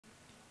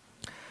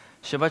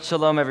Shabbat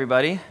Shalom,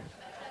 everybody.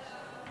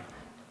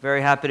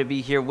 Very happy to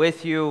be here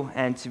with you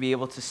and to be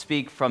able to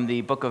speak from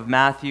the book of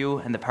Matthew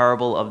and the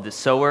parable of the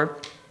Sower.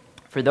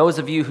 For those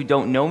of you who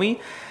don't know me,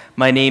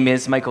 my name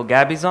is Michael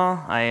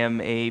Gabizon. I am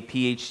a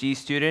PhD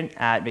student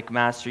at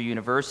McMaster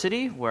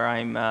University, where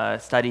I'm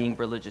studying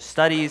religious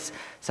studies,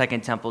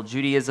 Second Temple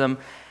Judaism.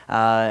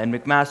 And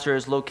McMaster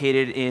is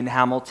located in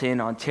Hamilton,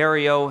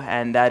 Ontario,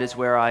 and that is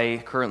where I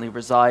currently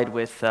reside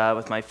with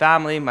my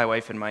family, my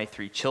wife, and my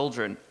 3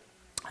 children.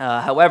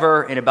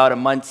 However, in about a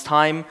month's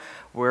time,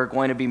 we're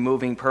going to be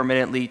moving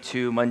permanently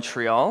to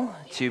Montreal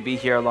to be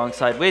here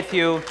alongside with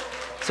you.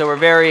 So we're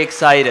very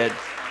excited.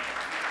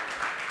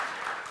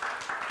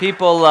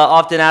 People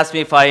often ask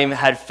me if I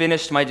had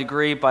finished my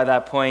degree by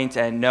that point,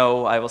 and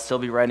no, I will still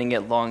be writing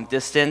it long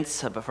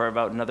distance for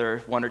about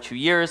another 1 or 2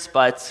 years,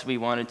 but we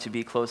wanted to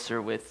be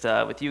closer with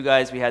you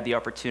guys. We had the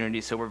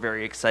opportunity, so we're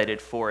very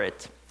excited for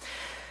it.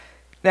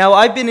 Now,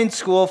 I've been in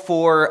school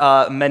for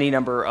many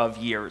number of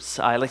years.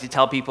 I like to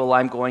tell people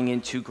I'm going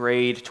into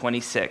grade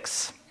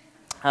 26.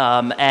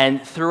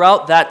 And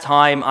throughout that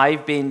time,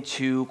 I've been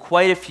to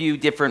quite a few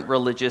different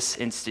religious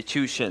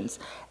institutions.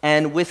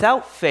 And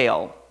without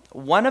fail,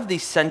 one of the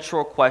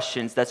central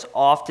questions that's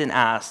often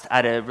asked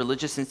at a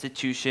religious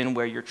institution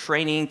where you're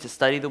training to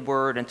study the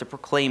Word and to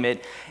proclaim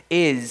it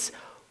is,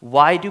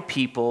 why do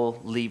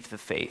people leave the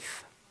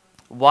faith?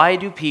 Why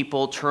do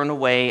people turn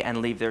away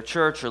and leave their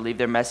church or leave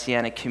their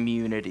messianic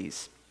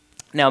communities?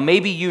 Now,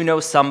 maybe you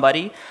know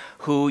somebody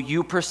who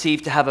you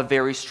perceive to have a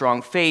very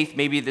strong faith.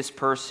 Maybe this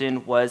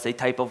person was a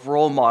type of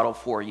role model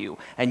for you,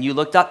 and you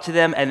looked up to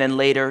them, and then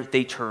later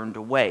they turned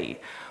away.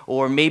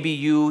 Or maybe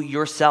you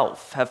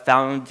yourself have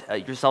found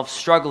yourself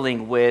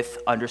struggling with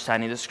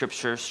understanding the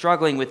Scripture,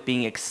 struggling with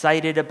being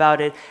excited about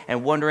it,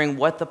 and wondering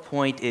what the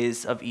point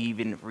is of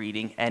even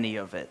reading any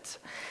of it.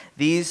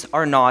 These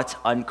are not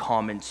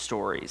uncommon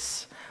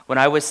stories. When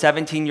I was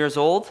 17 years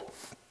old,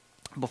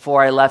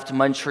 before I left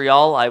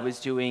Montreal, I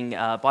was doing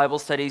Bible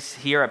studies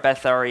here at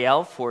Beth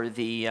Ariel for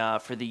the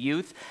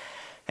youth.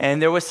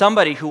 And there was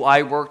somebody who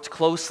I worked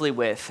closely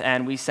with,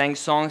 and we sang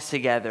songs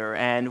together,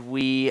 and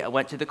we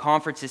went to the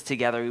conferences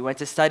together, we went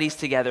to studies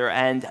together,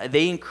 and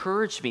they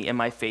encouraged me in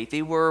my faith.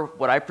 They were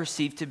what I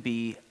perceived to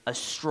be a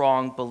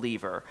strong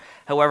believer.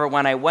 However,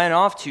 when I went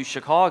off to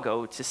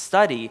Chicago to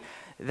study,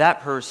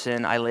 that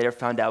person, I later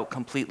found out,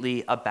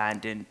 completely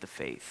abandoned the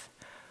faith.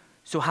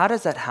 So how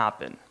does that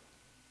happen?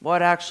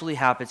 What actually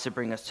happens to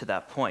bring us to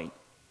that point?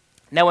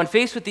 Now, when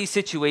faced with these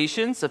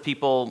situations of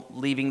people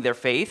leaving their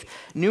faith,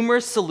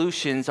 numerous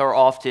solutions are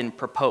often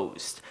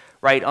proposed,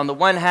 right? On the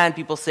one hand,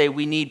 people say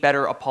we need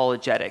better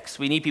apologetics.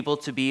 We need people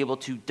to be able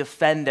to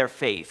defend their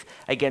faith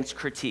against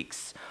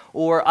critiques.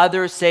 Or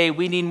others say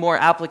we need more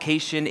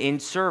application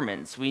in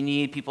sermons. We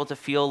need people to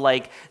feel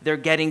like they're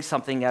getting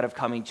something out of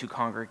coming to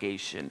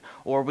congregation.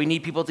 Or we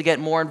need people to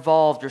get more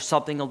involved or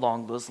something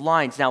along those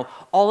lines. Now,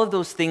 all of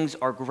those things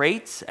are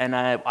great, and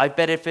I've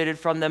benefited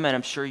from them, and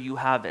I'm sure you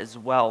have as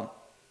well.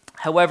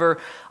 However,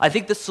 I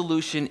think the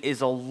solution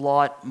is a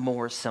lot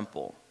more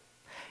simple.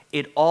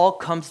 It all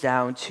comes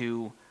down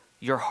to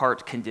your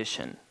heart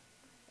condition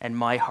and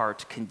my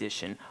heart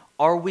condition.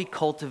 Are we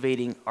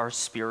cultivating our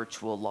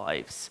spiritual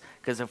lives?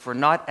 Because if we're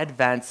not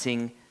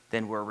advancing,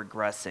 then we're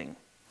regressing.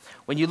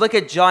 When you look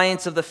at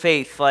giants of the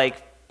faith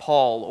like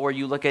Paul, or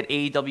you look at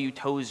A.W.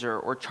 Tozer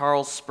or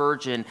Charles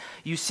Spurgeon,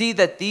 you see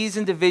that these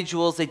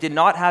individuals, they did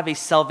not have a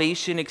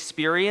salvation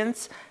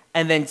experience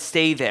and then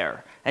stay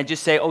there and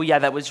just say, oh yeah,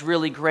 that was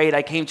really great,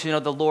 I came to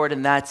know the Lord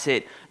and that's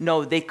it.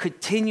 No, they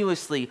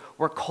continuously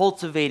were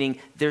cultivating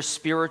their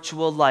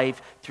spiritual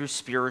life through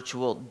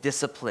spiritual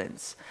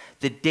disciplines.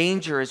 The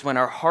danger is when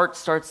our heart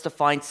starts to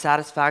find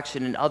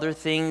satisfaction in other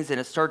things and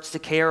it starts to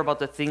care about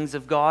the things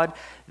of God,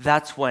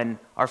 that's when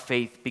our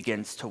faith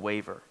begins to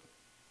waver.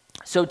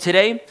 So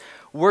today,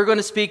 we're going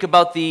to speak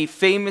about the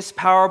famous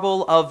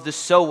parable of the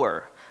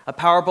sower, a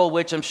parable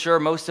which I'm sure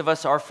most of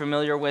us are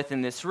familiar with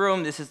in this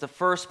room. This is the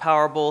first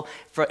parable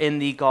in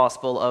the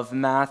Gospel of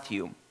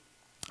Matthew.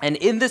 And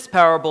in this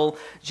parable,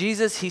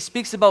 Jesus, he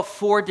speaks about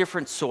 4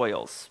 different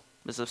soils.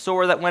 There's a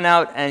sower that went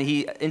out and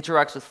he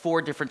interacts with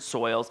 4 different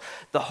soils: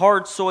 the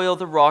hard soil,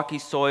 the rocky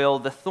soil,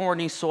 the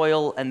thorny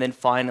soil, and then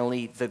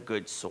finally the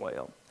good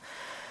soil.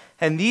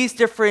 And these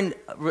different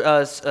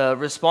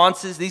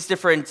responses, these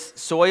different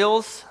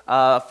soils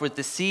for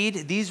the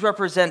seed, these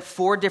represent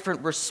 4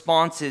 different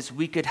responses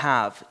we could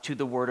have to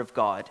the Word of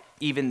God,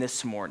 even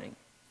this morning.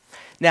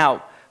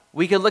 Now,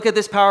 we could look at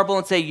this parable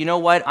and say, you know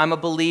what, I'm a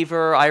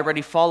believer, I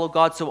already follow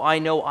God, so I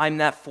know I'm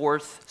that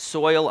 4th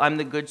soil, I'm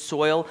the good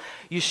soil.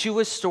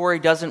 Yeshua's story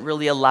doesn't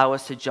really allow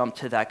us to jump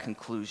to that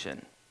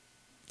conclusion,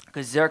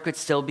 because there could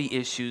still be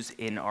issues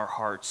in our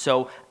hearts.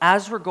 So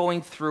as we're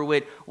going through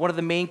it, one of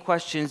the main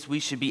questions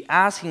we should be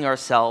asking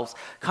ourselves,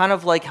 kind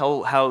of like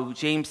how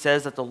James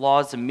says that the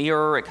law is a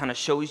mirror, it kind of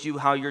shows you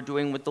how you're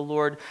doing with the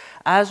Lord.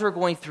 As we're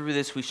going through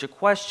this, we should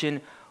question,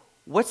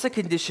 what's the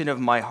condition of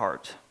my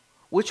heart?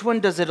 Which one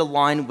does it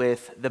align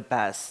with the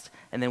best?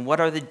 And then what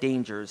are the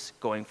dangers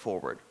going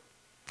forward?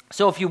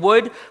 So if you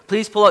would,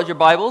 please pull out your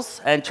Bibles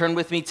and turn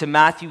with me to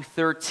Matthew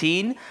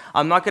 13.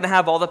 I'm not going to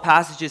have all the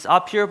passages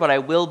up here, but I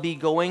will be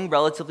going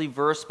relatively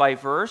verse by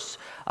verse.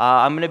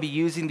 I'm going to be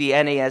using the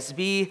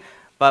NASB,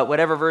 but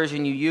whatever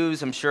version you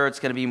use, I'm sure it's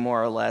going to be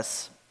more or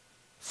less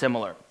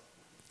similar.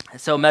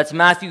 So that's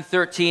Matthew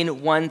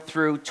 13, 1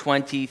 through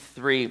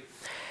 23.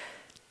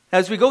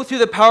 As we go through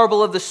the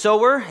parable of the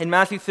sower in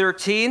Matthew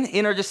 13,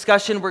 in our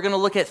discussion, we're going to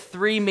look at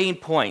three main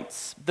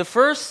points. The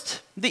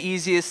first, the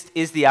easiest,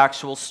 is the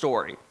actual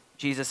story.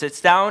 Jesus sits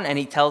down and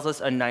he tells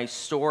us a nice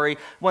story,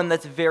 one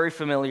that's very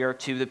familiar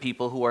to the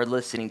people who are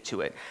listening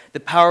to it. The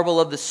parable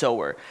of the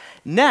sower.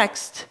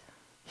 Next,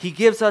 he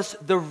gives us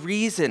the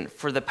reason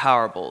for the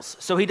parables.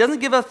 So he doesn't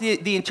give us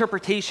the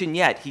interpretation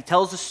yet. He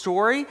tells a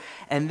story,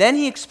 and then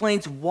he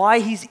explains why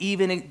he's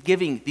even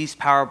giving these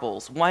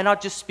parables. Why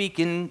not just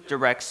speak in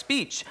direct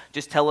speech?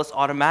 Just tell us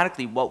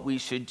automatically what we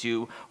should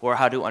do or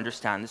how to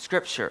understand the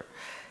scripture.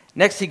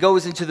 Next, he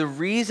goes into the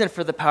reason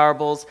for the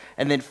parables,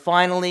 and then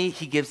finally,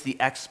 he gives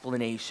the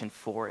explanation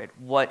for it,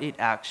 what it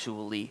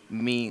actually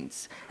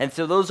means. And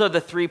so those are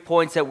the 3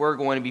 points that we're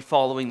going to be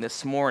following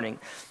this morning.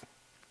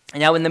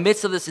 Now, in the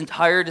midst of this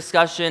entire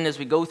discussion, as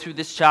we go through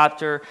this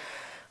chapter,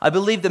 I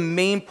believe the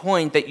main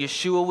point that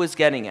Yeshua was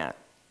getting at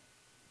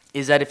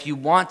is that if you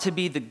want to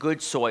be the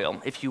good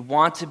soil, if you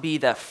want to be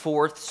that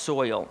fourth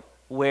soil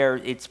where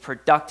it's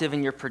productive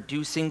and you're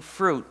producing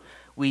fruit,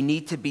 we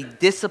need to be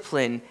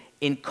disciplined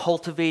in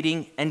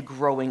cultivating and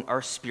growing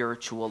our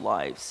spiritual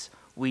lives.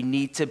 We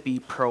need to be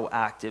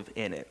proactive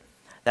in it.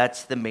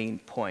 That's the main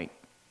point.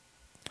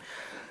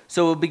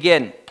 So we'll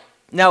begin.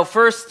 Now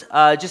first,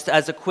 just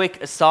as a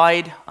quick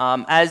aside,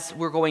 as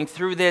we're going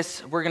through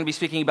this, we're going to be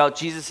speaking about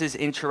Jesus'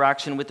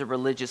 interaction with the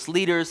religious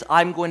leaders.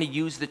 I'm going to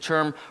use the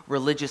term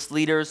religious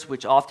leaders,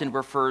 which often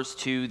refers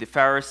to the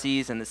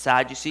Pharisees and the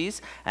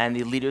Sadducees and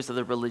the leaders of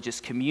the religious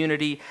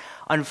community.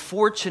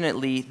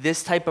 Unfortunately,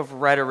 this type of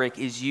rhetoric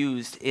is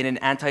used in an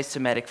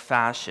anti-Semitic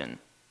fashion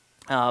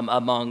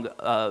among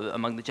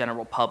the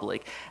general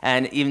public.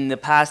 And in the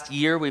past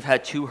year, we've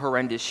had 2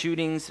 horrendous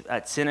shootings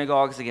at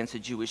synagogues against the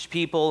Jewish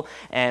people.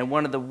 And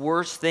one of the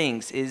worst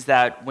things is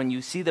that when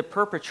you see the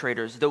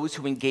perpetrators, those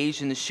who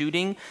engaged in the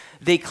shooting,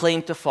 they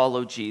claim to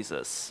follow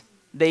Jesus.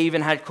 They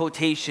even had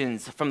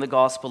quotations from the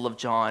Gospel of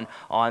John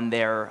on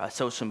their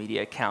social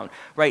media account.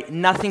 Right?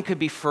 Nothing could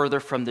be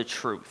further from the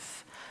truth.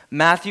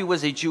 Matthew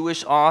was a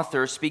Jewish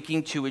author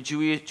speaking to a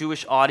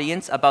Jewish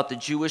audience about the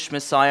Jewish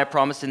Messiah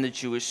promised in the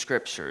Jewish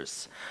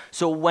scriptures.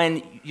 So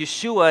when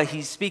Yeshua,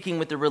 he's speaking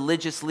with the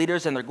religious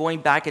leaders and they're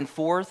going back and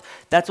forth,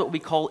 that's what we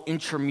call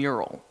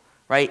intramural,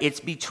 right? It's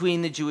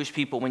between the Jewish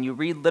people. When you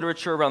read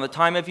literature around the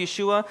time of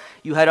Yeshua,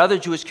 you had other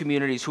Jewish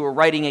communities who were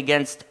writing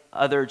against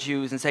other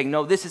Jews and saying,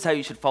 no, this is how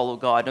you should follow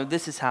God. No,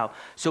 this is how.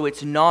 So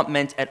it's not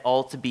meant at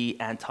all to be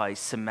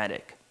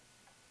anti-Semitic.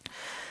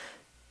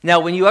 Now,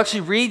 when you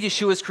actually read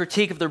Yeshua's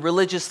critique of the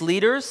religious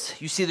leaders,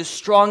 you see the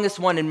strongest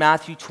one in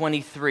Matthew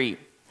 23.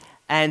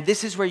 And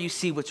this is where you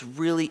see what's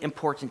really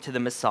important to the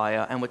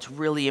Messiah and what's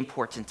really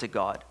important to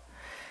God.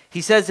 He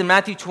says in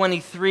Matthew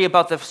 23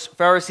 about the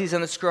Pharisees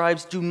and the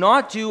scribes, do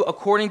not do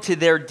according to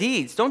their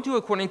deeds. Don't do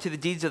according to the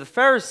deeds of the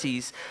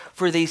Pharisees,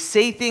 for they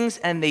say things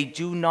and they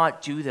do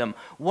not do them.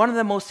 One of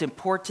the most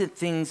important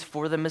things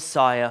for the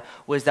Messiah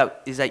is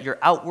that your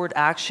outward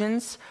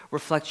actions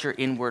reflect your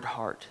inward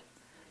heart.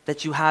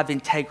 That you have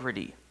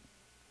integrity,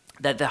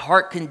 that the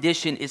heart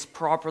condition is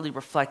properly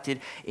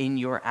reflected in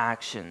your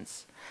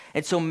actions.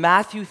 And so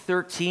Matthew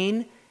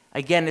 13,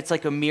 again, it's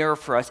like a mirror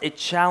for us. It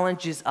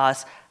challenges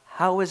us.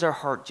 How is our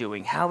heart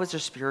doing? How is our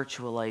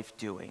spiritual life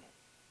doing?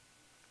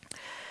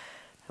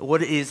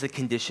 What is the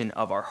condition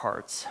of our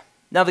hearts?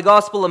 Now, the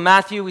Gospel of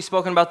Matthew, we've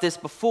spoken about this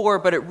before,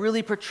 but it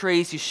really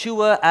portrays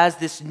Yeshua as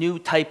this new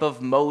type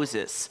of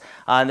Moses.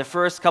 In the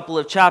first couple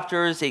of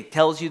chapters, it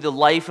tells you the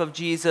life of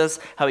Jesus,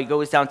 how he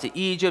goes down to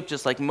Egypt,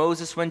 just like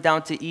Moses went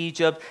down to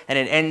Egypt, and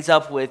it ends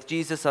up with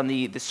Jesus on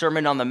the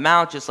Sermon on the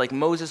Mount, just like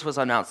Moses was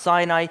on Mount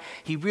Sinai.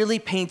 He really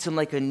paints him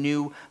like a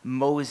new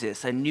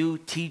Moses, a new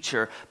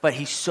teacher, but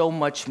he's so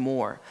much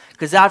more.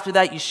 Because after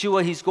that,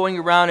 Yeshua, he's going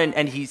around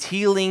and he's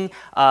healing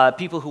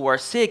people who are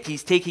sick,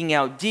 he's taking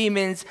out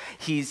demons,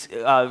 he's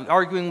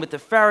arguing with the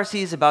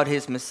Pharisees about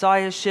his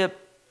messiahship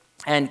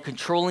and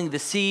controlling the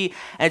sea.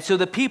 And so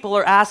the people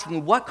are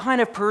asking, what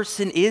kind of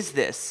person is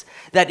this,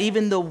 that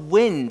even the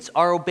winds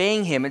are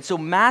obeying him? And so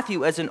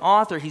Matthew, as an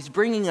author, he's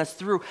bringing us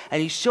through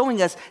and he's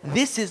showing us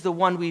this is the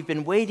one we've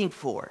been waiting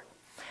for.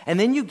 And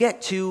then you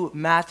get to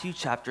Matthew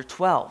chapter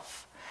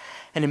 12.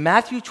 And in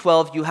Matthew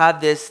 12, you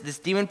have this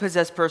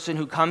demon-possessed person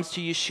who comes to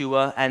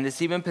Yeshua, and this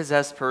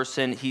demon-possessed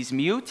person, he's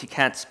mute, he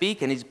can't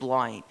speak, and he's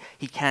blind.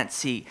 He can't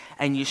see.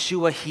 And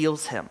Yeshua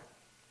heals him.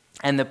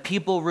 And the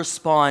people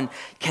respond,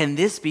 can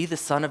this be the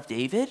son of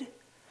David?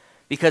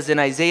 Because in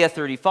Isaiah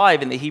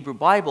 35, in the Hebrew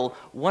Bible,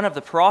 one of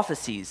the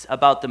prophecies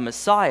about the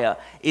Messiah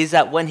is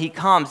that when he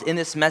comes in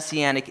this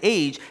messianic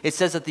age, it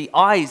says that the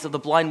eyes of the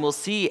blind will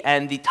see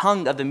and the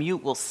tongue of the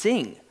mute will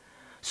sing.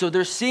 So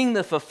they're seeing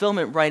the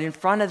fulfillment right in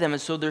front of them.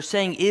 And so they're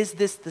saying, is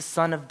this the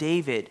son of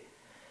David?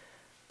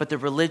 but the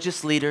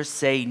religious leaders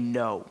say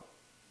no.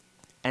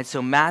 And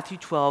so Matthew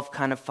 12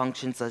 kind of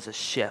functions as a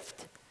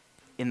shift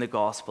in the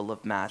Gospel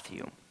of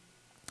Matthew.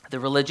 The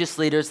religious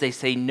leaders, they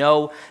say,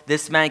 no,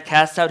 this man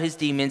cast out his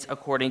demons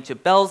according to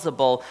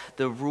Beelzebul,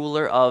 the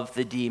ruler of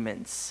the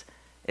demons.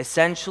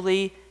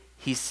 Essentially,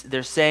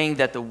 they're saying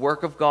that the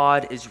work of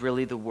God is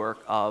really the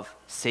work of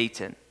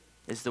Satan,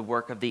 is the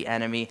work of the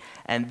enemy,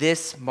 and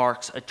this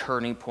marks a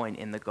turning point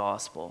in the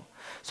gospel.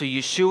 So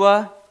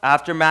Yeshua,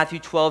 after Matthew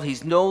 12,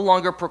 he's no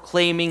longer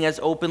proclaiming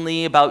as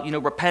openly about,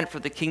 repent for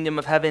the kingdom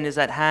of heaven is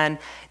at hand.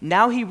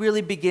 Now he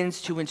really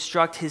begins to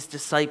instruct his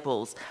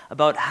disciples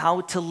about how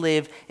to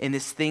live in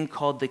this thing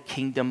called the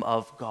kingdom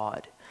of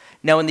God.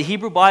 Now, in the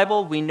Hebrew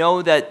Bible, we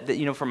know that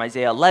from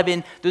Isaiah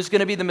 11, there's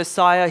going to be the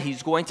Messiah.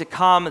 He's going to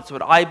come. That's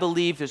what I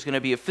believe. There's going to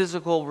be a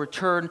physical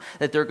return,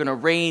 that they're going to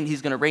reign.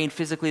 He's going to reign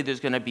physically. There's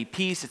going to be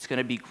peace. It's going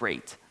to be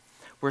great.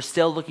 We're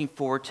still looking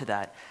forward to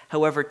that.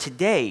 However,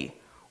 today,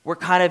 we're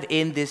kind of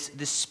in the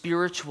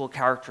spiritual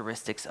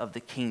characteristics of the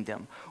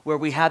kingdom, where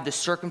we have the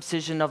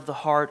circumcision of the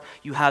heart.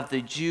 You have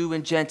the Jew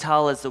and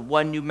Gentile as the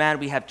one new man.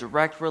 We have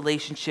direct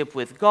relationship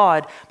with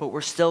God, but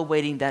we're still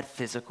waiting that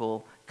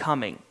physical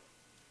coming.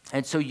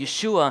 And so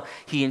Yeshua,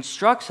 he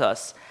instructs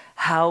us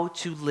how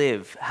to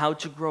live, how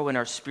to grow in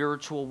our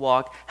spiritual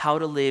walk, how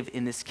to live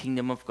in this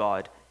kingdom of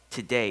God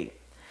today.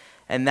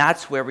 And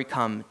that's where we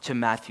come to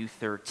Matthew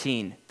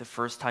 13, the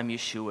first time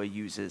Yeshua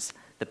uses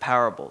the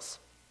parables.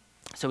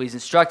 So he's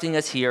instructing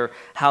us here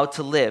how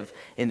to live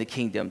in the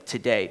kingdom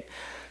today.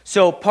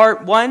 So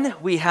part 1,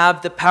 we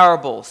have the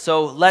parable.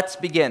 So let's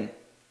begin.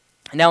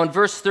 Now in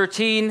verse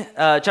 13,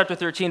 chapter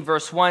 13,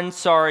 verse 1,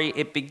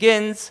 it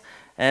begins.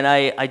 And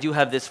I do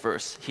have this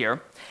verse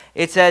here.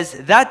 It says,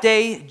 that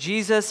day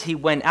Jesus, he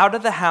went out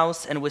of the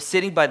house and was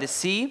sitting by the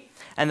sea,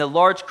 and the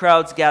large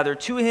crowds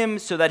gathered to him,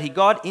 so that he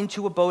got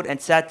into a boat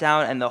and sat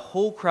down, and the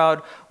whole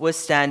crowd was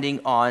standing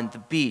on the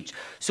beach.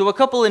 So a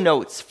couple of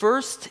notes.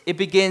 First, it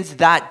begins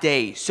that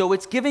day. So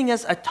it's giving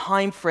us a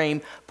time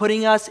frame,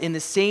 putting us in the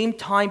same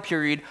time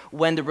period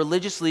when the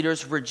religious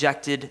leaders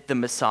rejected the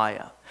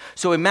Messiah.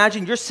 So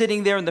imagine you're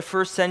sitting there in the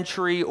first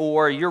century,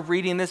 or you're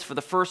reading this for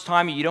the first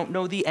time and you don't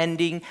know the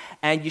ending,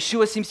 and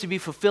Yeshua seems to be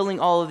fulfilling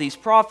all of these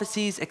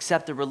prophecies,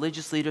 except the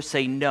religious leaders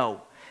say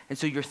no. And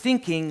so you're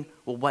thinking,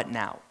 well, what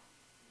now?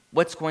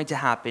 What's going to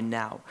happen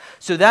now?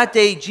 So that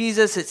day,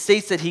 Jesus, it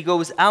states that he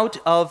goes out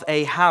of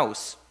a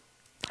house.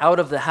 Out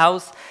of the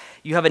house,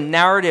 you have a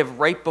narrative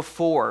right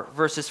before,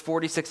 verses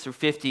 46 through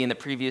 50 in the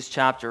previous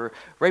chapter.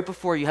 Right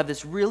before, you have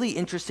this really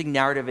interesting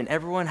narrative, and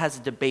everyone has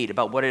a debate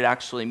about what it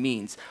actually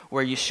means,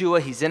 where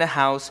Yeshua, he's in a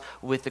house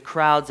with the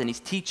crowds, and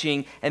he's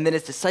teaching, and then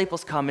his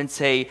disciples come and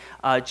say,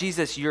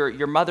 Jesus,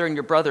 your mother and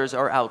your brothers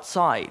are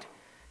outside.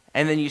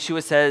 And then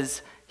Yeshua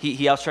says,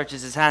 he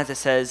outstretches his hands and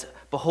says,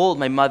 behold,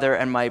 my mother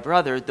and my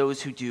brother,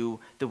 those who do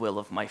the will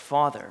of my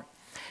Father.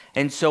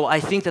 And so I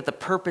think that the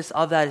purpose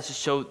of that is to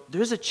show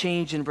there's a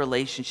change in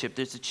relationship.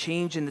 There's a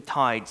change in the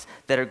tides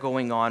that are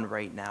going on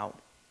right now.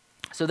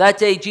 So that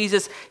day,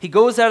 Jesus, he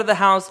goes out of the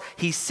house.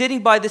 He's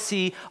sitting by the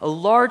sea. A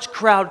large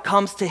crowd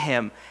comes to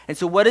him. And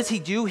so what does he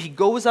do? He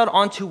goes out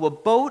onto a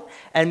boat,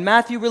 and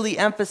Matthew really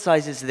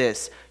emphasizes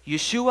this.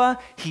 Yeshua,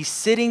 he's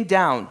sitting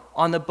down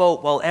on the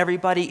boat while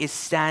everybody is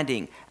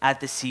standing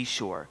at the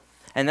seashore.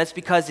 And that's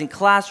because in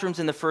classrooms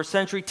in the first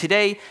century,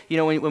 today,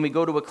 when we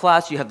go to a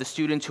class, you have the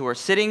students who are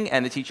sitting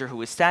and the teacher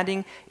who is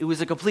standing. It was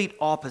a complete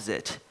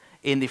opposite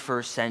in the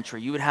first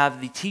century. You would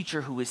have the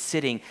teacher who is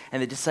sitting and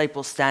the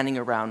disciples standing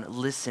around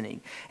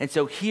listening. And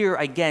so here,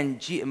 again,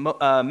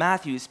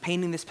 Matthew is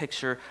painting this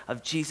picture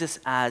of Jesus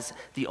as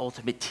the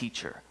ultimate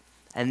teacher.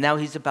 And now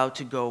he's about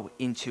to go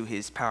into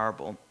his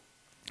parable.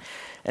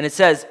 And it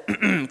says,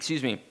 it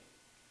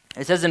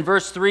says in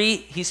verse 3,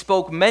 he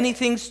spoke many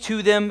things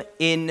to them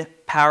in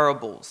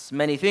parables.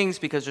 Many things,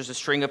 because there's a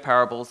string of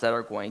parables that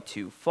are going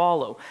to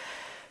follow.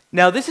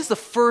 Now, this is the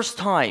first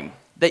time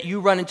that you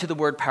run into the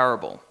word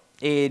parable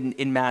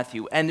in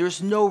Matthew, and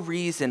there's no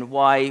reason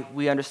why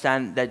we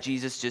understand that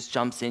Jesus just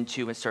jumps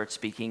into and starts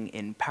speaking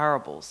in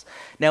parables.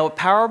 Now, a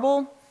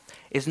parable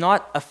is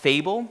not a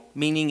fable,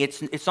 meaning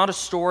it's not a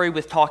story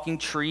with talking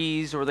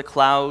trees or the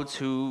clouds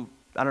who,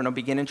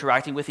 begin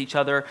interacting with each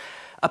other.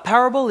 A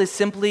parable is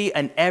simply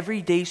an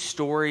everyday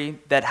story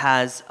that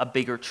has a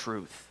bigger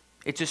truth.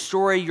 It's a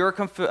story you're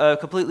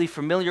completely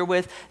familiar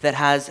with that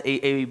has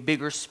a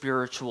bigger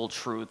spiritual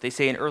truth. They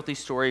say an earthly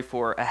story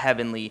for a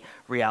heavenly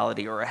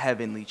reality or a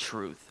heavenly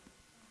truth.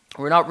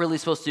 We're not really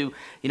supposed to,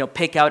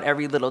 pick out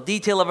every little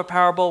detail of a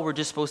parable. We're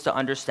just supposed to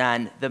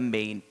understand the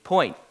main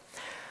point.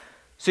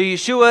 So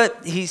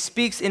Yeshua, he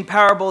speaks in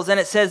parables, and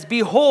it says,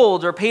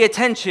 behold, or pay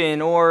attention,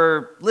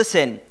 or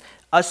listen.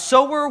 A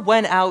sower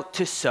went out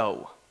to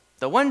sow.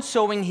 The one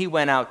sowing, he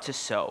went out to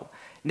sow.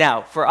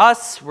 Now, for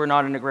us, we're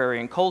not an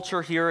agrarian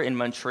culture here in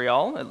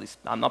Montreal. At least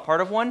I'm not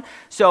part of one.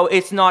 So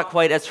it's not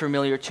quite as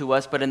familiar to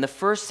us. But in the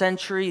first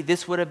century,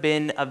 this would have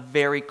been a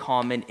very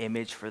common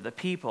image for the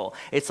people.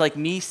 It's like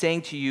me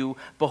saying to you,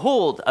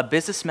 behold, a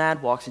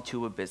businessman walks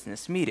into a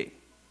business meeting.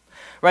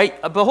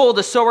 right? Behold,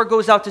 a sower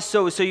goes out to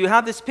sow. So you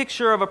have this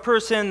picture of a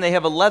person, they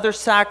have a leather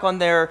sack on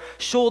their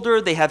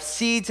shoulder, they have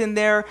seeds in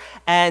there,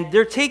 and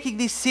they're taking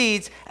these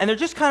seeds and they're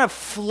just kind of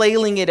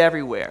flailing it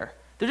everywhere.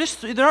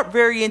 They're not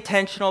very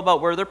intentional about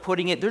where they're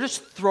putting it, they're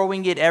just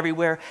throwing it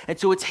everywhere, and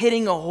so it's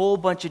hitting a whole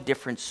bunch of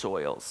different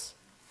soils.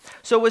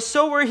 So a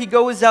sower, he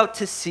goes out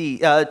to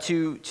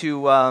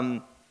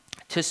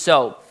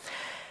sow.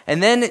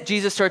 And then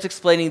Jesus starts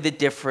explaining the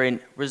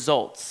different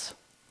results.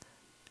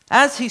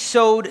 As he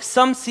sowed,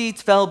 some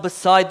seeds fell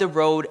beside the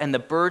road, and the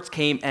birds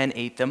came and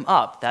ate them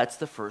up. That's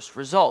the first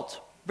result.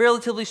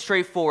 Relatively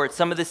straightforward.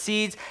 Some of the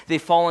seeds, they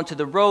fall into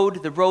the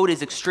road. The road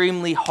is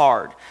extremely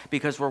hard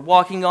because we're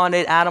walking on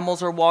it,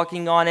 animals are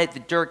walking on it, the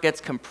dirt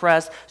gets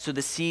compressed, so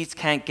the seeds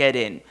can't get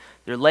in.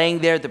 They're laying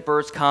there, the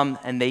birds come,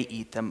 and they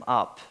eat them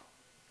up.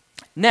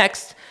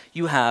 Next,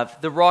 you have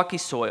the rocky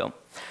soil.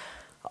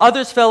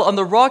 Others fell on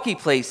the rocky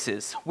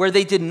places where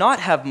they did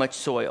not have much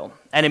soil,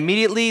 and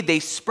immediately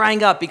they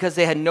sprang up because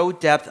they had no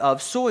depth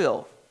of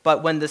soil.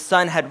 But when the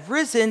sun had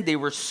risen, they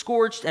were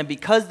scorched, and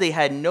because they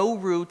had no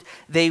root,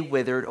 they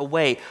withered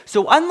away.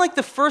 So unlike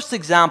the first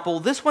example,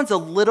 this one's a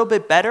little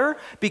bit better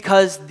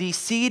because the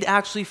seed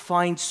actually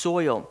finds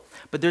soil.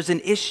 But there's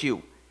an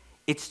issue.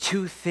 It's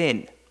too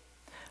thin.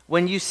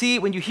 When you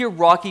hear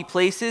rocky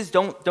places,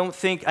 don't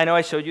think, I know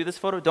I showed you this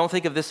photo, don't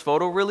think of this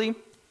photo really.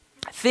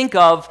 Think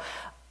of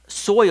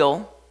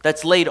soil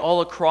that's laid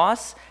all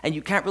across, and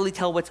you can't really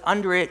tell what's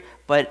under it,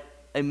 but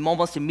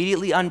almost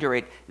immediately under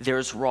it,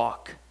 there's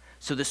rock.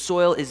 So the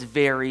soil is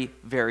very,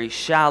 very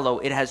shallow.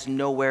 It has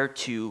nowhere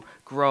to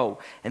grow.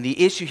 And the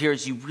issue here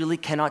is you really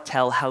cannot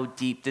tell how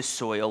deep the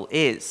soil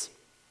is.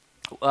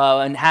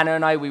 And Hannah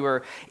and I, we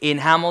were in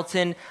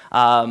Hamilton.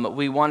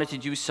 We wanted to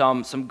do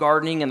some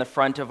gardening in the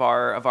front of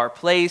our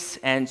place,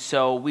 and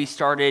so we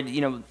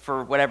started,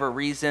 for whatever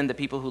reason, the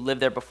people who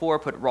lived there before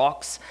put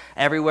rocks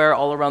everywhere,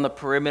 all around the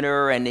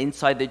perimeter and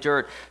inside the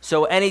dirt.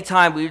 So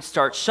anytime we would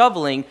start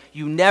shoveling,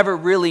 you never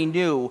really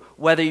knew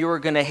whether you were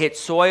going to hit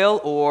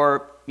soil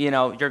or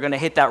you're going to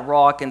hit that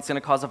rock and it's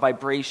going to cause a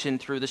vibration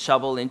through the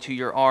shovel into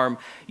your arm.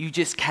 You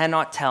just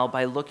cannot tell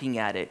by looking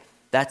at it.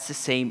 That's the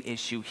same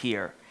issue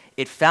here.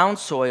 It found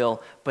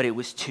soil, but it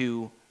was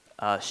too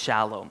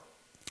shallow.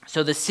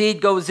 So the seed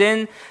goes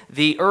in,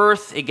 the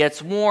earth, it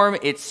gets warm,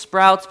 it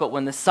sprouts, but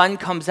when the sun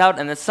comes out,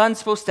 and the sun's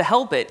supposed to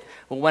help it,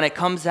 but when it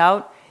comes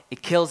out,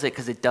 it kills it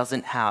because it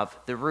doesn't have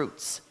the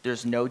roots.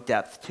 There's no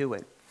depth to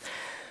it.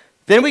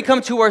 Then we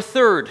come to our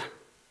third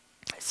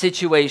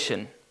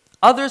situation.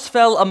 Others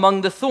fell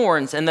among the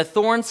thorns, and the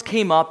thorns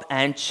came up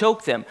and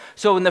choked them.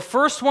 So in the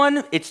first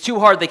one, it's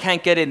too hard, they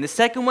can't get in. The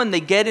second one, they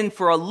get in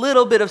for a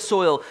little bit of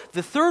soil.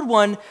 The third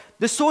one,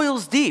 the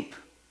soil's deep.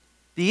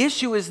 The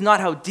issue is not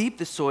how deep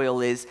the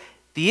soil is.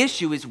 The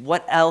issue is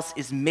what else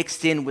is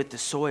mixed in with the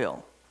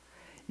soil.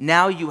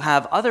 Now you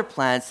have other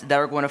plants that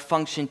are going to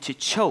function to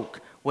choke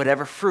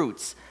whatever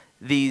fruits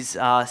these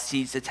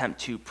seeds attempt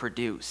to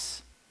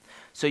produce.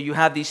 So you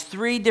have these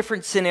three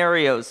different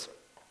scenarios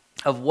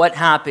of what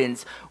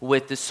happens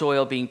with the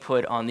soil being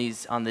put on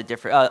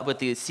with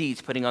the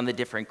seeds putting on the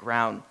different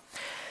ground.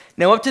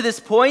 Now, up to this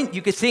point,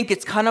 you could think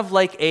it's kind of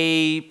like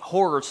a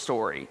horror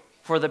story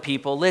for the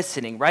people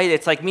listening, right?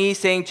 It's like me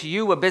saying to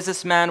you, a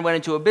businessman went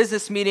into a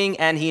business meeting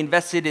and he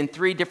invested in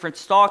 3 different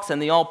stocks and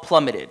they all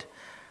plummeted,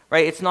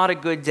 right? It's not a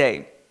good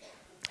day.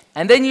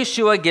 And then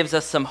Yeshua gives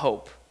us some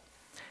hope.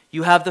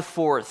 You have the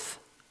fourth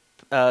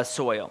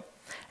soil.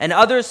 And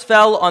others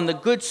fell on the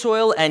good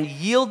soil and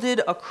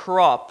yielded a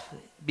crop.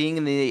 Being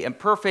in the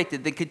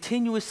imperfect, they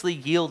continuously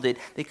yielded,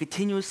 they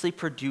continuously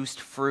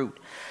produced fruit.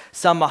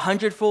 Some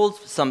 100-fold,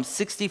 some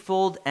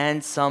 60-fold,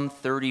 and some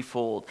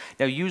 30-fold.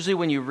 Now, usually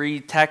when you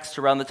read text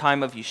around the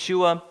time of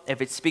Yeshua,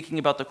 if it's speaking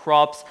about the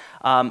crops,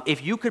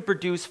 if you could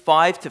produce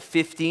 5 to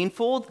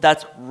 15-fold,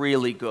 that's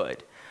really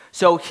good.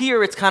 So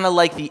here it's kind of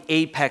like the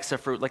apex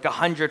of fruit, like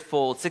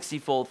 100-fold,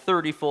 60-fold,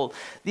 30-fold.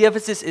 The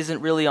emphasis isn't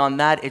really on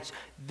that.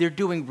 They're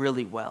doing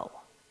really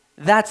well.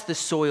 That's the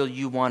soil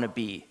you want to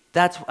be.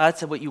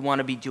 That's what you want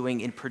to be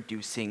doing in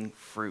producing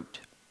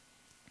fruit.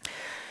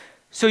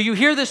 So you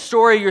hear this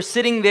story, you're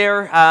sitting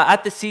there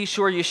at the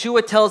seashore,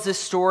 Yeshua tells this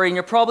story, and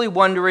you're probably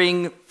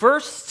wondering,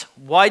 first,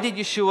 why did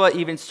Yeshua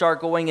even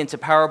start going into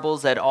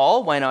parables at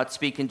all? Why not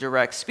speak in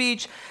direct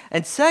speech?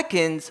 And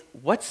second,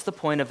 what's the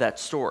point of that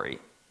story?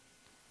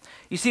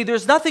 You see,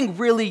 there's nothing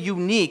really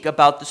unique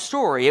about the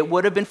story. It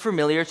would have been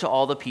familiar to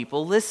all the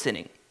people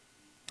listening.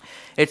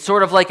 It's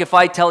sort of like if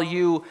I tell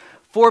you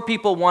 4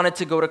 people wanted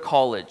to go to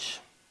college.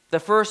 The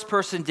first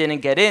person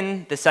didn't get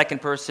in, the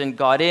second person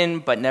got in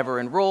but never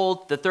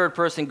enrolled, the third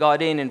person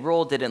got in,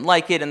 enrolled, didn't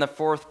like it, and the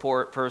fourth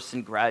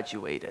person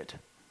graduated.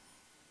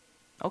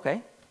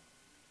 Okay.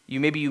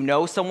 Maybe you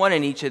know someone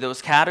in each of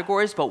those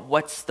categories, but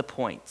what's the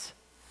point?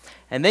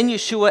 And then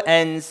Yeshua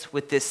ends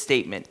with this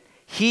statement,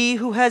 "He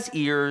who has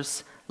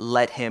ears,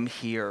 let him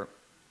hear."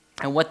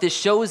 And what this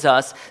shows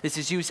us, this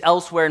is used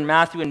elsewhere in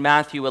Matthew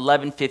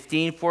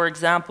 11:15, for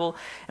example.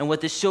 And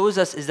what this shows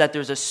us is that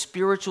there's a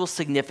spiritual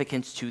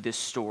significance to this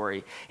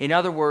story. In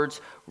other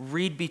words,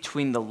 read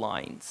between the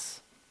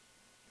lines.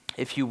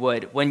 if you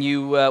would. When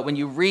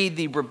you read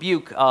the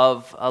rebuke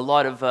of a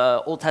lot of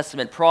Old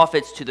Testament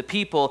prophets to the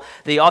people,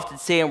 they often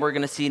say, and we're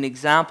going to see an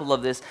example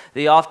of this,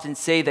 they often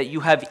say that you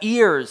have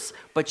ears,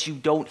 but you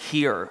don't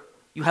hear.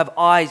 You have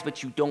eyes,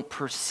 but you don't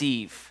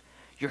perceive.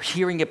 You're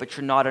hearing it, but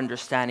you're not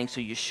understanding.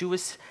 So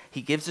Yeshua,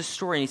 he gives a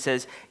story, and he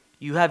says,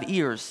 you have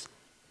ears,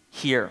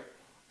 hear.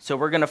 So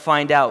we're going to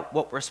find out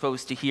what we're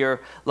supposed to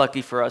hear.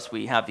 Lucky for us,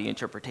 we have the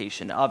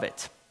interpretation of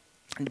it.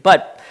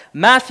 But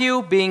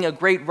Matthew, being a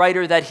great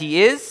writer that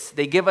he is,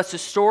 they give us a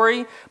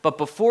story, but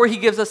before he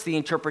gives us the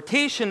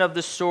interpretation of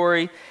the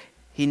story,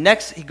 he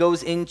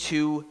goes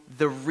into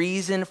the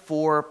reason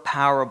for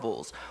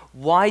parables.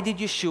 Why did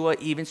Yeshua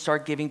even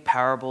start giving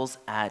parables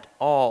at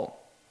all?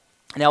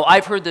 Now,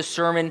 I've heard this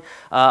sermon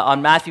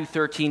on Matthew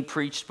 13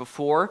 preached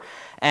before,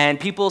 and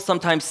people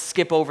sometimes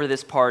skip over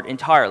this part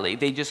entirely.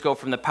 They just go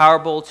from the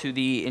parable to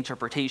the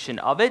interpretation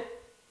of it.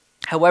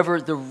 However,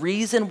 the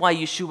reason why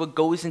Yeshua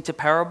goes into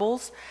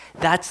parables,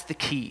 that's the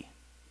key.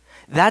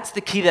 That's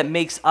the key that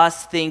makes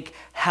us think,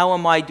 how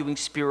am I doing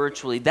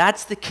spiritually?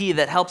 That's the key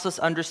that helps us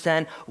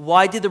understand,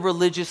 why did the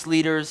religious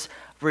leaders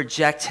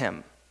reject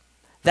him?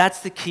 That's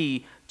the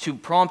key to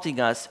prompting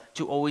us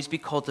to always be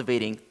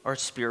cultivating our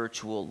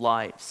spiritual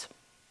lives.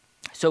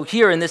 So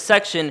here in this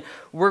section,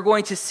 we're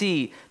going to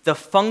see the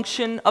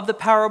function of the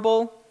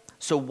parable,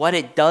 so what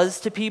it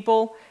does to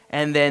people,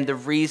 and then the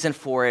reason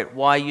for it,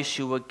 why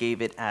Yeshua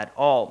gave it at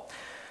all.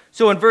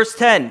 So in verse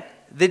 10,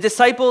 the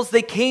disciples,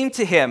 they came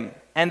to him,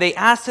 and they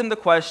asked him the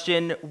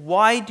question,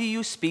 why do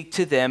you speak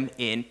to them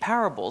in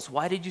parables?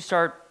 Why did you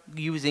start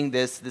using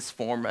this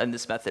form and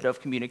this method of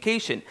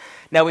communication?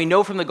 Now we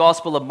know from the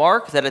Gospel of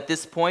Mark that at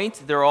this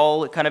point, they're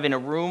all kind of in a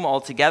room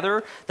all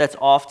together. That's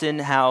often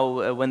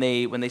how, when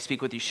they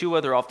speak with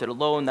Yeshua, they're often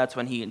alone. That's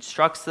when he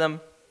instructs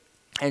them.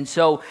 And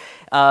so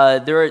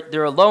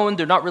they're alone,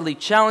 they're not really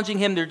challenging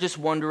him, they're just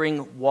wondering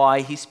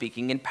why he's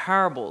speaking in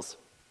parables.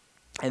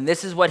 And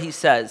this is what he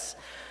says,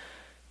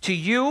 to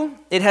you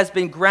it has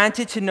been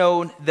granted to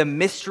know the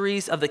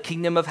mysteries of the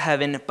kingdom of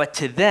heaven, but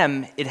to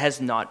them it has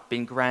not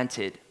been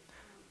granted.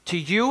 To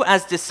you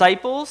as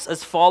disciples,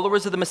 as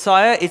followers of the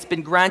Messiah, it's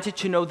been granted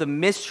to know the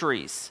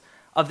mysteries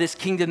of this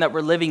kingdom that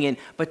we're living in,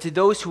 but to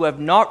those who have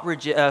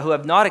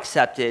not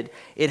accepted,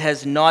 it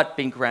has not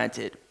been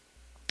granted.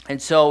 And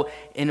so,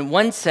 in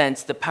one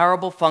sense, the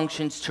parable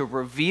functions to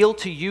reveal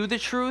to you the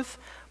truth,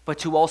 but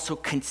to also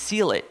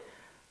conceal it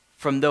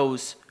from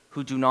those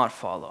who do not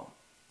follow.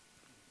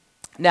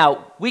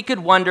 Now, we could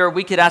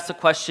ask the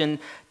question,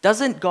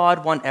 doesn't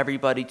God want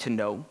everybody to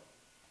know?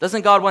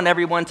 Doesn't God want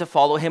everyone to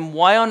follow him?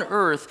 Why on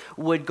earth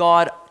would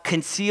God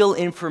conceal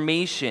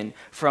information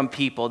from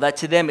people that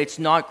to them it's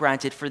not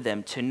granted for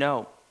them to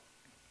know?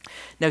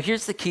 Now,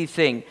 here's the key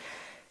thing.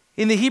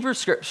 In the Hebrew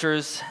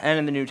Scriptures and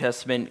in the New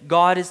Testament,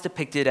 God is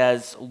depicted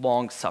as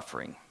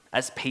long-suffering,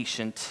 as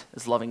patient,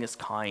 as loving, as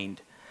kind.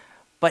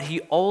 But he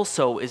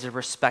also is a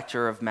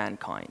respecter of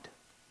mankind.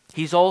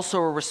 He's also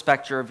a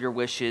respecter of your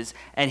wishes,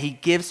 and he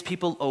gives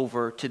people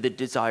over to the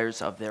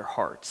desires of their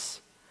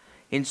hearts.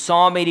 In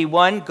Psalm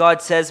 81,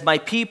 God says, my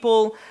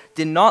people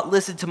did not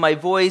listen to my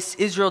voice,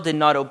 Israel did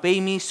not obey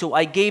me, so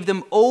I gave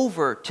them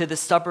over to the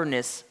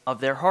stubbornness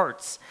of their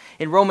hearts.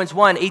 In Romans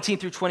 1, 18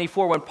 through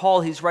 24, when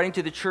Paul, he's writing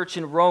to the church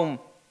in Rome,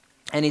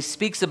 and he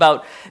speaks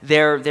about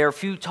their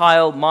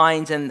futile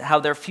minds and how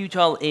they're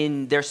futile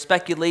in their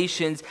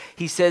speculations,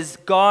 he says,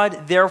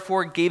 God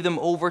therefore gave them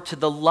over to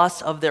the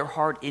lust of their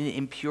heart in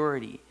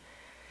impurity.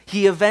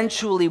 He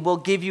eventually will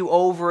give you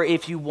over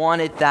if you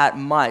want it that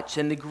much.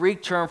 And the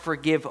Greek term for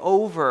give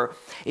over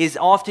is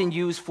often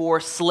used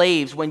for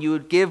slaves, when you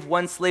would give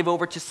one slave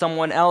over to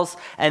someone else,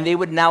 and they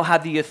would now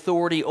have the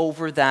authority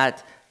over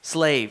that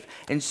slave.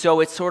 And so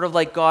it's sort of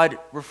like God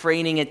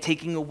refraining and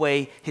taking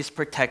away his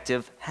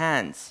protective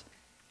hands.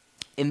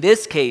 In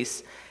this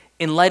case,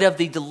 in light of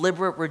the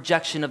deliberate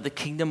rejection of the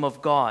kingdom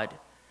of God,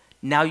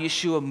 now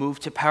Yeshua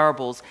moved to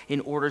parables in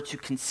order to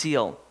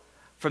conceal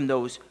from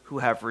those who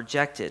have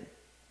rejected.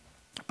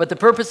 But the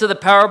purpose of the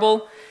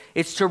parable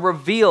is to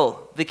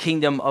reveal the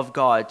kingdom of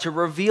God, to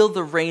reveal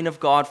the reign of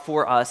God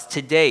for us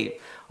today.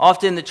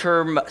 Often the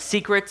term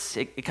secrets,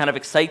 it kind of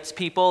excites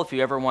people. If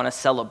you ever want to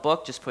sell a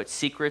book, just put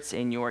secrets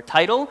in your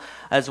title.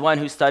 As one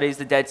who studies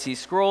the Dead Sea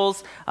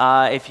Scrolls,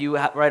 if you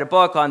write a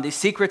book on the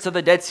secrets of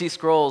the Dead Sea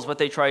Scrolls, what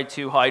they tried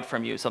to hide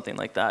from you, something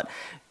like that,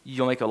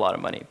 you'll make a lot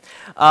of money.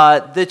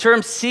 The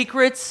term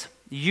secrets,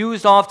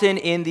 used often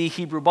in the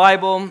Hebrew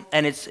Bible,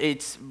 and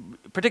it's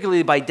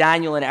particularly by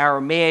Daniel in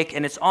Aramaic,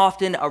 and it's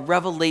often a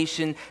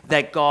revelation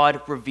that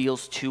God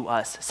reveals to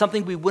us.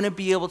 Something we wouldn't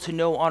be able to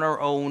know on our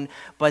own,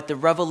 but the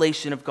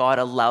revelation of God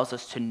allows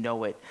us to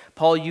know it.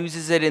 Paul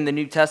uses it in the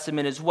New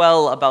Testament as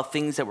well about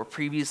things that were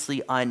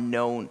previously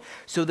unknown.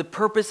 So the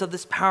purpose of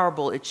this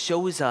parable, it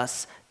shows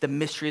us the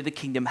mystery of the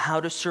kingdom, how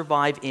to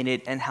survive in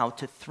it and how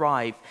to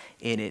thrive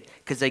in it.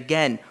 Because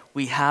again,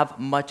 we have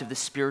much of the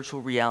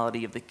spiritual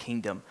reality of the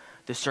kingdom,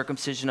 the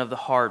circumcision of the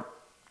heart,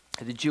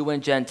 the Jew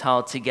and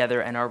Gentile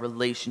together, and our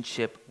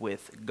relationship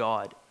with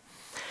God.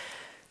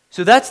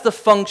 So that's the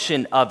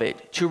function of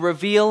it, to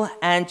reveal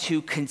and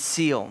to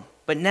conceal.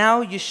 But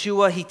now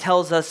Yeshua, he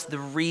tells us the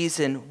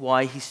reason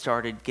why he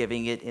started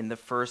giving it in the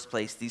first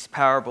place, these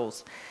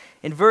parables.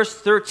 In verse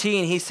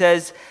 13, he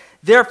says,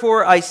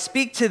 "Therefore I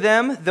speak to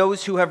them,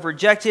 those who have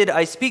rejected,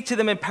 I speak to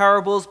them in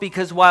parables,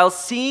 because while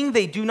seeing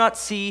they do not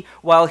see,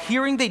 while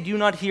hearing they do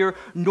not hear,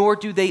 nor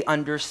do they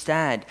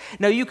understand."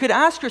 Now you could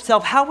ask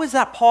yourself, how is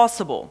that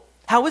possible?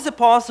 How is it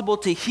possible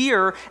to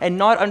hear and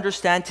not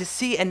understand, to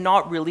see and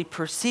not really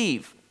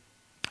perceive?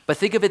 But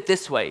think of it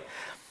this way.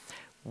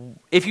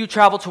 If you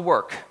travel to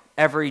work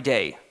every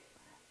day,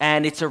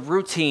 and it's a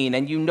routine,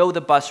 and you know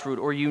the bus route,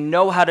 or you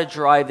know how to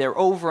drive there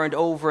over and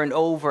over and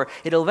over,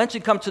 it'll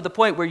eventually come to the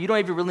point where you don't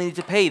even really need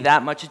to pay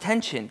that much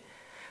attention.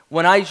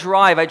 When I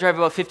drive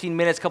about 15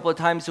 minutes a couple of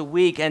times a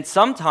week, and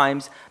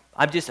sometimes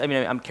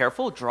I'm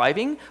careful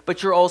driving,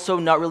 but you're also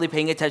not really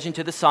paying attention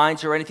to the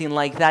signs or anything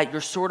like that.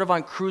 You're sort of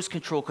on cruise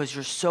control because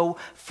you're so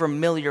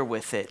familiar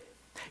with it.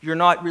 You're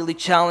not really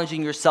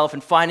challenging yourself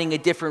and finding a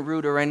different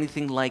route or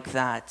anything like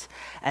that.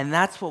 And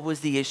that's what was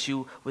the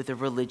issue with the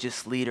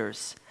religious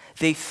leaders.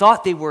 They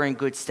thought they were in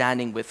good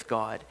standing with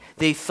God.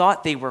 They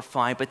thought they were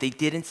fine, but they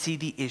didn't see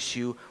the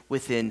issue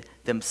within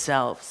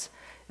themselves.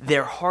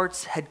 Their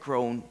hearts had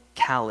grown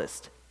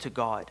calloused to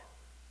God.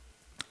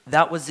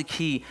 That was the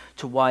key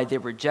to why they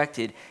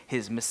rejected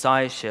his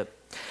messiahship.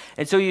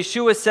 And so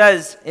Yeshua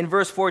says in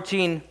verse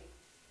 14,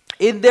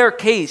 "In their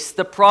case,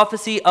 the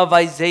prophecy of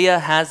Isaiah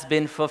has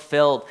been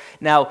fulfilled."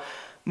 Now,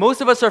 most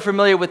of us are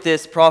familiar with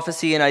this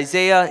prophecy in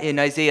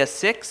Isaiah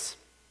 6.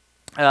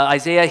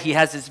 Isaiah, he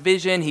has this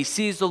vision, he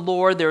sees the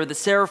Lord, there are the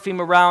seraphim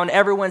around,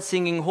 everyone's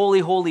singing, "Holy,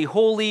 holy,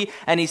 holy,"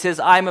 and he says,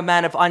 "I'm a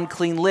man of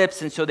unclean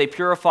lips," and so they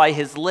purify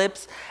his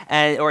lips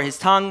or his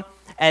tongue,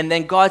 and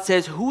then God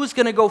says, "Who's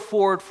going to go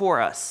forward for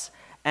us?"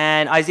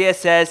 And Isaiah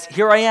says,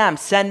 "Here I am,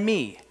 send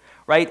me,"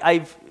 right?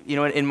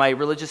 In my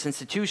religious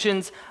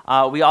institutions,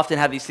 we often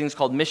have these things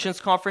called missions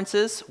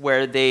conferences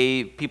where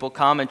people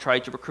come and try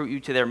to recruit you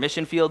to their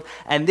mission field,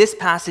 and this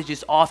passage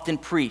is often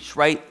preached,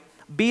 right?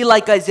 Be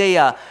like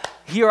Isaiah,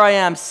 "Here I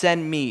am,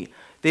 send me."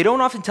 They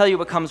don't often tell you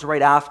what comes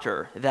right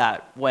after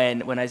that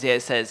when Isaiah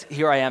says,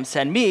 "Here I am,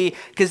 send me,"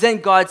 because then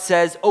God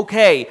says,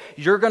 "Okay,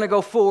 you're going to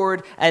go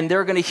forward and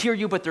they're going to hear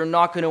you, but they're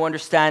not going to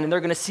understand, and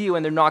they're going to see you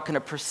and they're not going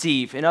to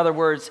perceive." In other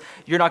words,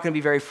 you're not going to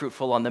be very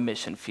fruitful on the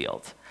mission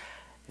field.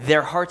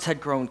 Their hearts had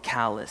grown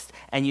calloused.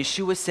 And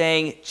Yeshua is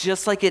saying,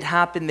 just like it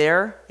happened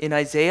there in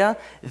Isaiah,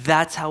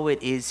 that's how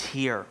it is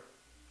here.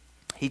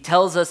 He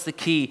tells us the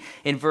key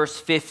in verse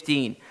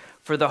 15.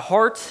 "For the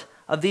hearts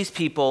of these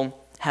people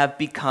have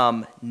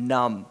become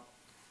numb."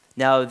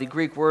 Now, the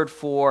Greek word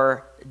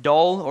for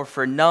dull or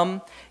for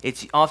numb,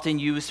 it's often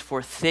used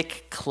for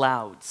thick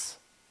clouds.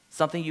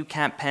 Something you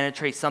can't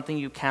penetrate, something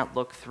you can't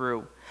look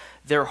through.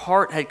 Their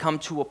heart had come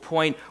to a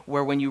point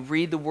where when you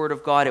read the Word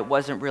of God, it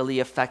wasn't really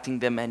affecting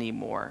them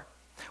anymore.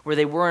 Where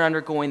they weren't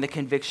undergoing the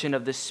conviction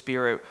of the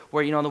Spirit.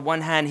 Where, on the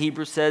one hand,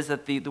 Hebrews says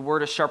that the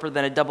Word is sharper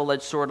than a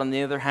double-edged sword. On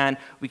the other hand,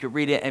 we could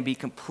read it and be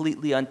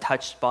completely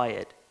untouched by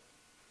it.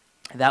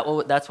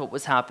 That's what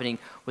was happening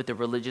with the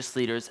religious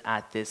leaders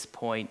at this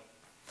point.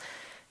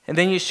 And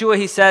then Yeshua,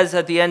 he says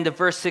at the end of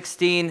verse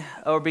 16,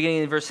 or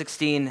beginning of verse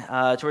 16,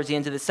 towards the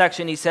end of the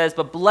section, he says,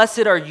 "But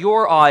blessed are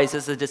your eyes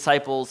as the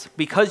disciples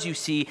because you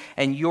see,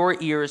 and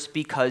your ears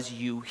because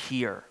you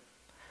hear,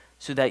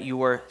 so that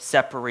you are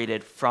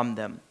separated from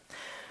them."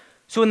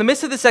 So in the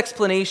midst of this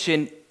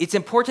explanation, it's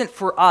important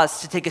for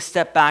us to take a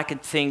step back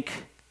and think,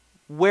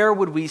 where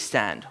would we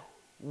stand?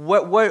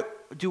 What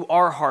do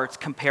our hearts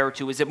compare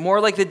to? Is it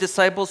more like the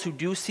disciples who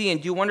do see and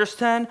do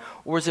understand,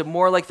 or is it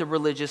more like the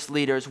religious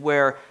leaders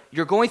where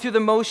you're going through the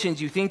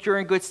motions, you think you're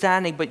in good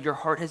standing, but your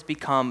heart has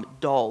become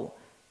dull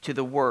to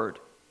the word?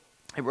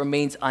 It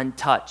remains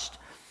untouched.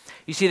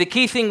 You see, the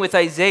key thing with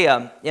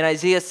Isaiah, in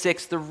Isaiah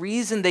 6, the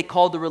reason they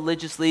called the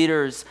religious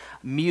leaders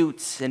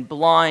mutes and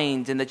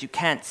blind and that you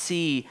can't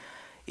see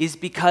is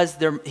because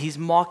he's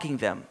mocking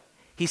them.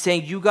 He's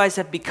saying, you guys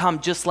have become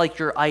just like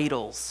your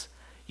idols.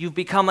 You've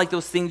become like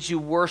those things you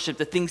worship,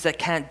 the things that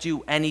can't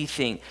do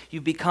anything.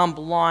 You've become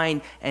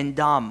blind and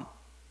dumb.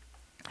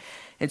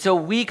 And so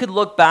we could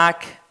look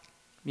back,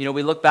 we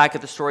look back at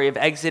the story of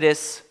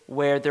Exodus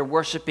where they're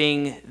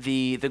worshiping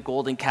the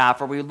golden calf,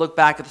 or we look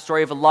back at the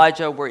story of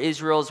Elijah where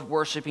Israel's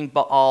worshiping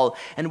Baal,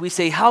 and we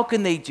say, how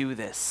can they do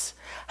this?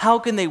 How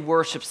can they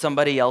worship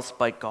somebody else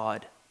but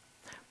God?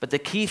 But the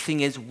key thing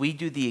is we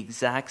do the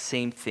exact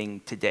same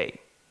thing today.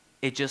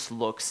 It just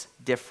looks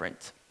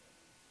different.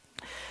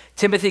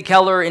 Timothy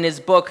Keller, in his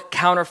book,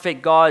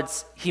 Counterfeit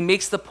Gods, he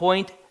makes the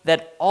point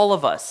that all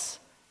of us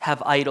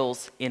have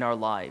idols in our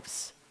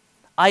lives.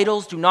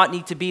 Idols do not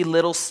need to be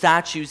little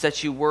statues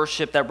that you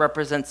worship that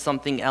represent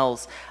something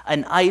else.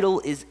 An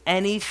idol is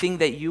anything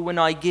that you and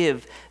I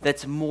give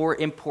that's more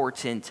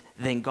important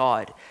than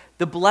God.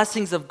 The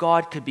blessings of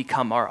God could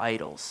become our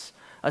idols.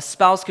 A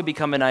spouse could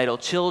become an idol.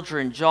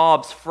 Children,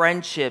 jobs,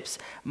 friendships,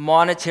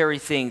 monetary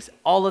things.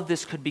 All of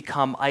this could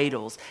become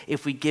idols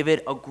if we give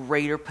it a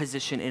greater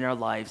position in our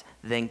lives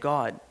than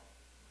God.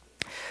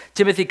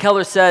 Timothy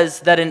Keller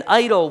says that an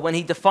idol, when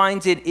he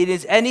defines it, it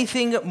is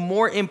anything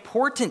more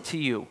important to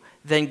you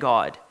than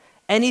God.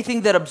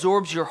 anything that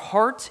absorbs your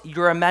heart,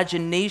 your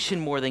imagination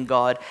more than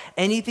God,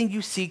 anything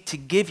you seek to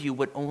give you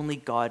what only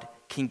God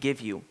can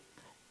give you.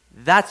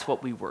 That's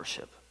what we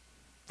worship.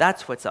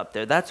 That's what's up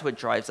there. That's what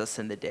drives us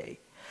in the day.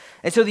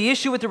 And so the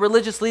issue with the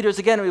religious leaders,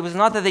 again, it was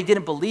not that they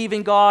didn't believe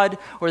in God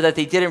or that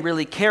they didn't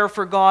really care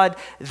for God.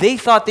 They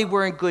thought they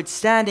were in good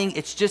standing.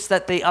 It's just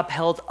that they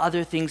upheld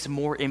other things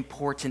more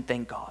important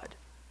than God,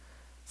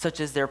 such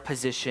as their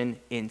position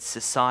in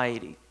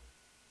society.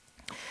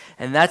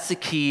 And that's the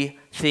key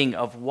thing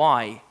of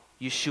why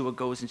Yeshua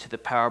goes into the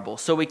parable.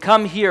 So we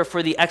come here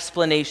for the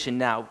explanation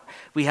now.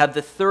 We have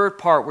the third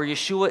part where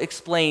Yeshua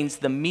explains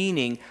the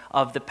meaning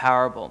of the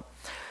parable.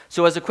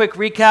 So as a quick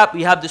recap,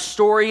 we have the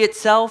story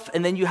itself,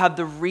 and then you have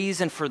the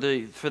reason for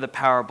the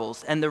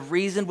parables. And the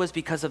reason was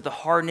because of the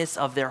hardness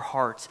of their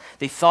hearts.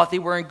 They thought they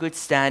were in good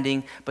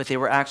standing, but they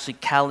were actually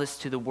callous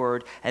to the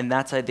word, and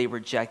that's why they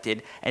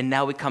rejected. And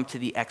now we come to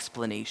the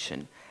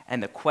explanation.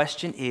 And the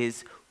question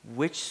is,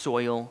 which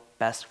soil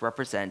best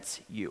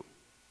represents you?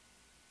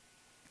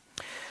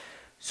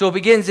 So it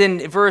begins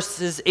in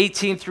verses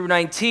 18 through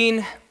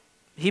 19.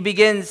 He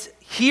begins,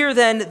 "Hear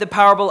then the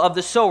parable of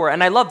the sower."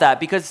 And I love that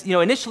because,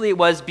 initially it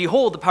was,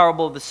 "Behold the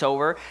parable of the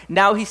sower."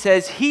 Now he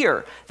says,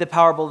 "Hear the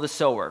parable of the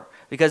sower,"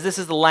 because this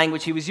is the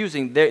language he was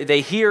using.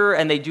 They hear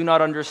and they do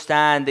not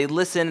understand. They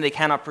listen and they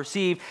cannot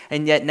perceive.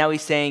 And yet now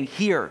he's saying,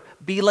 hear.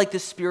 Be like the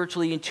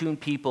spiritually in tune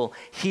people.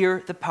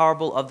 Hear the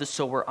parable of the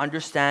sower.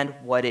 Understand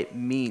what it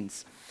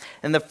means.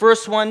 And the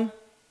first one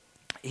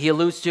he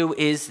alludes to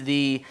is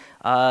the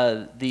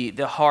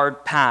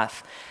hard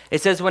path.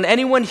 It says, when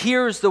anyone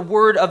hears the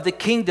word of the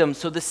kingdom,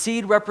 so the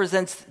seed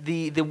represents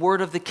the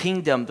word of the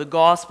kingdom, the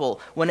gospel.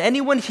 When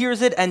anyone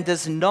hears it and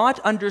does not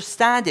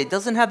understand it,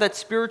 doesn't have that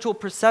spiritual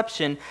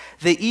perception,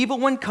 the evil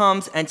one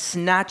comes and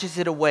snatches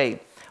it away,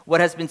 what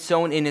has been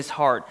sown in his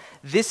heart.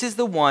 This is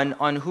the one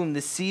on whom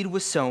the seed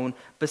was sown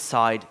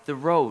beside the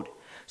road.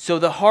 So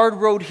the hard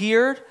road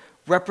here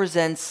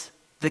represents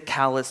the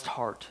calloused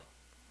heart,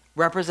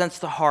 represents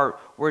the heart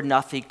where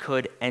nothing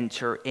could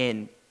enter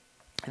in.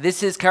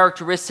 This is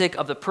characteristic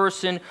of the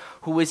person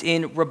who is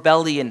in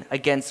rebellion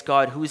against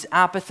God, who is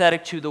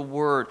apathetic to the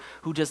word,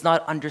 who does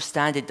not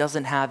understand it,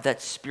 doesn't have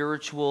that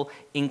spiritual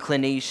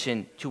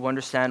inclination to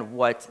understand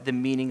what the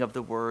meaning of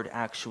the word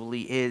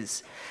actually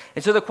is.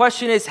 And so the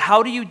question is,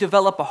 how do you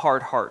develop a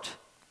hard heart?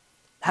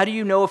 How do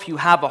you know if you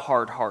have a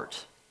hard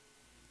heart?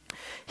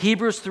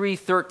 Hebrews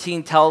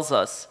 3:13 tells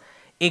us,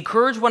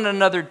 "Encourage one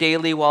another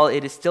daily while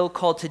it is still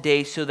called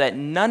today, so that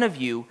none of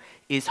you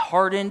is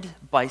hardened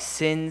by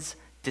sin's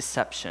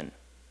deception."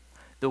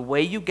 The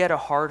way you get a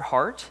hard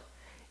heart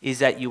is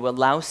that you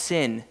allow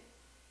sin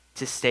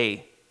to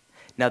stay.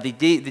 Now, the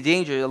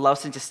danger, you allow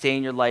sin to stay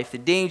in your life. The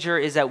danger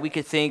is that we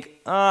could think,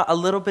 a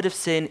little bit of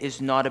sin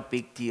is not a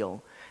big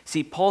deal.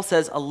 See, Paul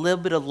says a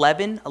little bit of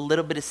leaven, a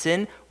little bit of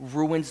sin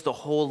ruins the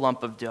whole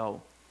lump of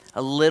dough.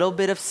 A little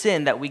bit of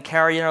sin that we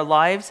carry in our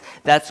lives,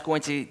 that's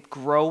going to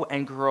grow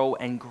and grow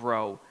and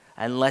grow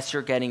unless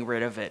you're getting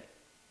rid of it.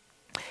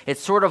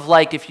 It's sort of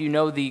like if you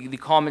know the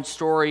common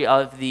story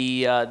of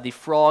the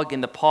frog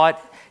in the pot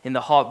in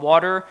the hot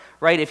water,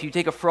 right? If you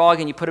take a frog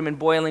and you put him in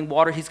boiling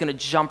water, he's going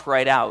to jump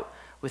right out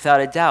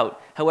without a doubt.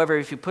 However,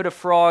 if you put a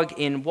frog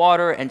in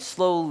water and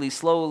slowly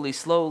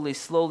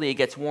it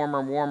gets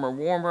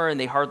warmer, and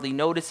they hardly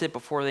notice it,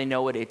 before they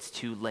know it, it's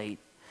too late.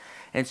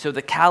 And so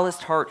the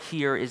calloused heart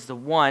here is the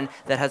one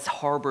that has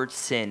harbored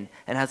sin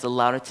and has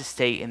allowed it to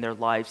stay in their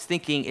lives,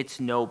 thinking it's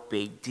no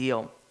big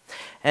deal.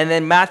 And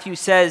then Matthew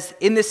says,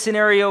 in this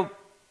scenario,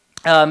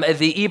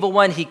 the evil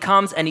one, he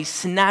comes and he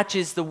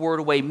snatches the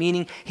word away,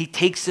 meaning he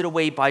takes it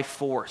away by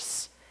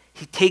force.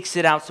 He takes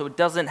it out so it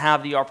doesn't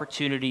have the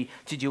opportunity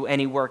to do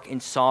any work in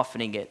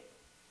softening it.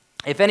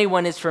 If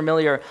anyone is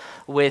familiar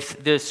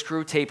with the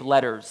Screw Tape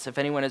Letters, if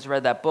anyone has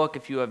read that book,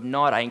 if you have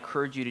not, I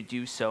encourage you to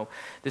do so.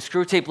 The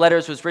Screw Tape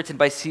Letters was written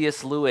by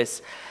C.S.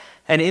 Lewis.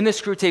 And in the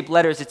Screw Tape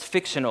Letters, it's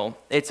fictional.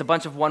 It's a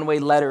bunch of one-way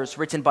letters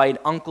written by an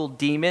uncle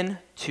demon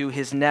to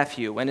his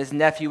nephew. And his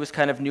nephew was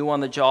kind of new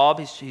on the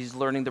job. He's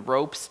learning the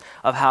ropes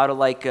of how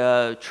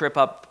to trip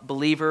up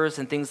believers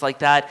and things like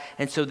that.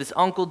 And so this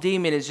uncle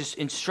demon is just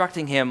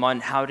instructing him on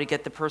how to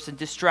get the person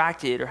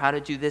distracted or how to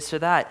do this or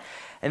that.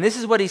 And this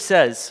is what he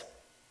says.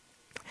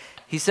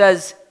 He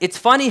says, it's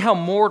funny how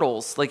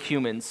mortals, like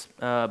humans,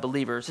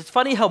 believers, it's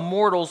funny how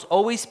mortals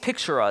always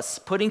picture us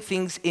putting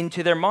things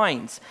into their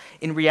minds.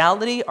 In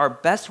reality, our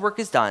best work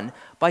is done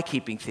by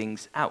keeping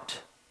things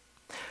out.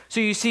 So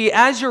you see,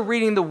 as you're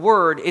reading the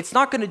word, it's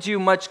not going to do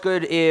much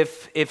good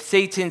if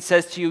Satan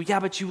says to you, yeah,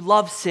 but you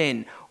love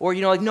sin. Or,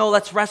 no,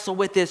 let's wrestle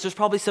with this. There's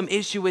probably some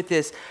issue with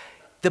this.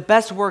 The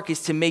best work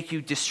is to make you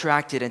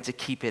distracted and to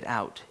keep it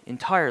out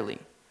entirely.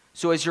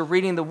 So as you're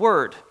reading the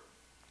word,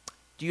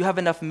 do you have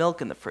enough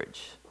milk in the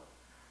fridge?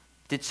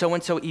 Did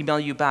so-and-so email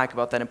you back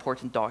about that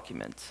important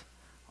document?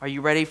 Are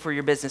you ready for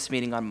your business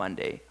meeting on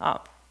Monday?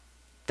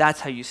 That's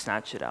how you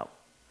snatch it out.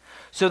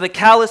 So the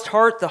calloused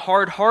heart, the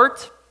hard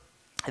heart,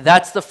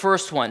 that's the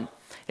first one.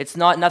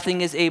 Nothing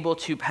is able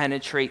to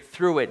penetrate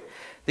through it.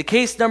 The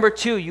case number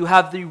 2, you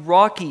have the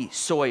rocky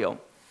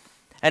soil.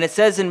 And it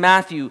says in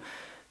Matthew,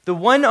 the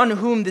one on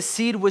whom the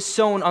seed was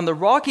sown on the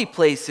rocky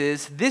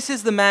places, this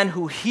is the man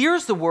who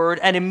hears the word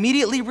and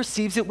immediately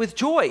receives it with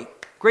joy.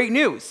 Great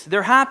news.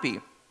 They're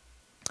happy.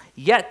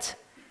 Yet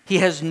he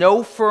has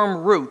no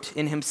firm root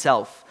in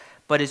himself,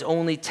 but is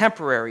only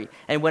temporary.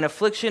 And when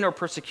affliction or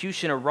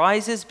persecution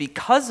arises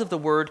because of the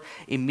word,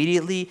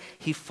 immediately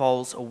he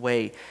falls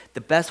away.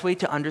 The best way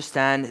to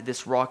understand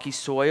this rocky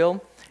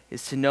soil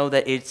is to know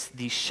that it's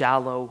the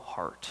shallow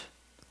heart.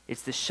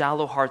 It's the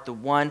shallow heart, the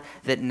one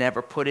that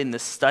never put in the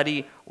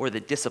study or the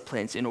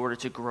disciplines in order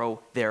to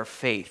grow their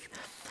faith.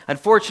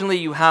 Unfortunately,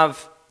 you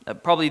have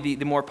probably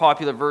the more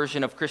popular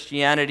version of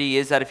Christianity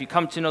is that if you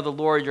come to know the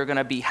Lord, you're going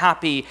to be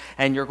happy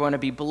and you're going to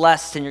be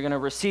blessed and you're going to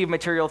receive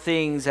material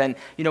things and,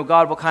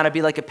 God will kind of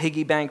be like a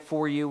piggy bank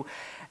for you.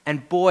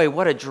 And boy,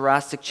 what a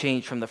drastic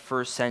change from the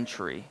first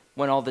century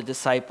when all the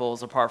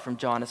disciples, apart from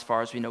John, as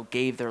far as we know,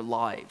 gave their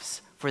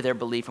lives for their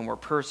belief and were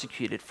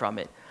persecuted from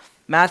it.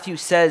 Matthew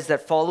says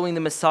that following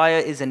the Messiah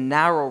is a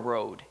narrow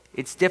road.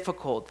 It's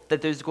difficult,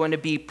 that there's going to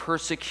be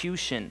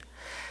persecution.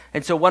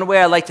 And so one way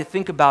I like to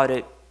think about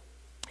it,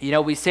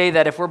 we say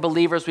that if we're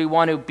believers, we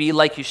want to be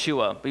like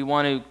Yeshua. We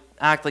want to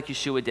act like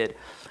Yeshua did.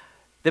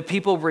 The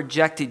people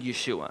rejected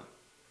Yeshua.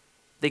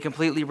 They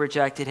completely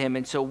rejected him.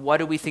 And so what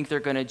do we think they're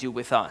going to do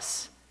with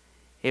us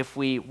if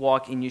we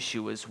walk in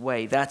Yeshua's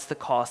way? That's the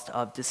cost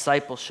of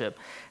discipleship.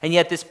 And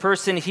yet this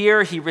person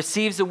here, he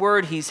receives the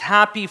word, he's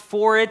happy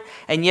for it,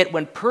 and yet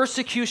when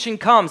persecution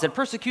comes, and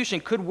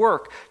persecution could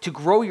work to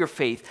grow your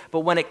faith,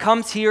 but when it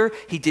comes here,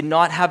 he did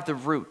not have the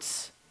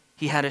roots.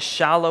 He had a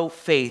shallow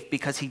faith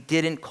because he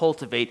didn't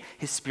cultivate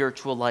his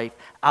spiritual life.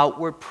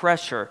 Outward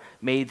pressure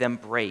made them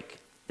break.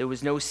 There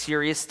was no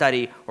serious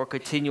study or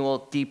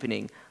continual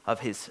deepening of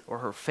his or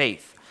her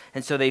faith.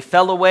 And so they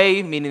fell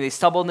away, meaning they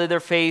stumbled into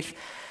their faith,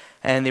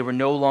 and they were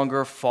no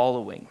longer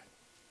following.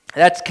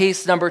 That's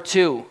case number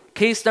 2.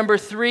 Case number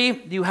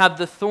 3, you have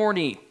the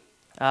thorny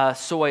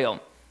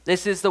soil.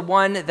 This is the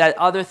one that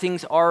other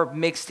things are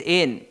mixed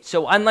in.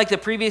 So unlike the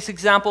previous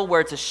example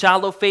where it's a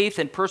shallow faith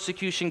and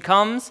persecution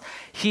comes,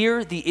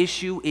 here the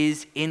issue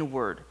is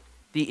inward.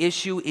 The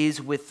issue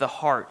is with the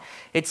heart.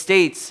 It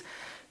states,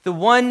 the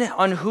one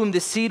on whom the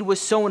seed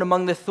was sown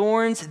among the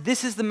thorns,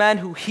 this is the man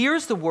who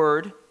hears the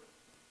word,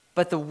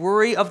 but the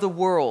worry of the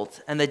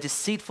world and the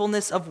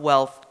deceitfulness of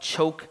wealth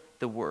choke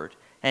the word,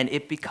 and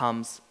it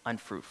becomes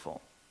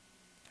unfruitful.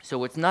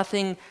 So it's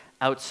nothing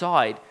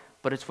outside,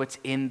 but it's what's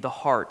in the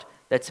heart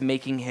that's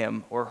making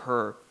him or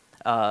her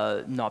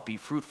not be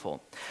fruitful.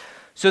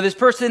 So this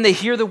person, they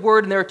hear the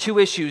word, and there are 2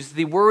 issues.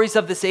 The worries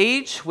of this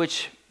age,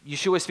 which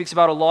Yeshua speaks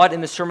about a lot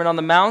in the Sermon on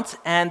the Mount,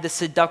 and the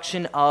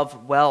seduction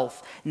of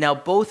wealth. Now,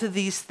 both of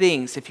these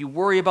things, if you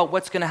worry about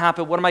what's going to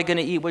happen, what am I going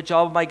to eat, what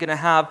job am I going to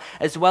have,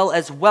 as well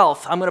as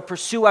wealth, I'm going to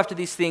pursue after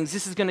these things,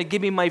 this is going to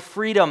give me my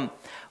freedom.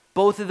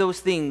 Both of those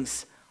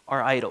things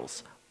are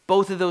idols.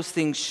 Both of those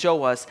things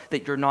show us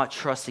that you're not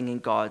trusting in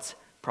God's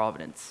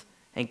providence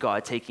and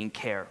God taking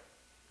care.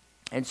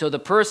 And so the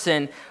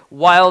person,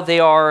 while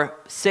they are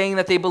saying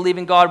that they believe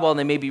in God, while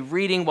they may be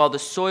reading, while the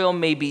soil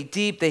may be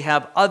deep, they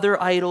have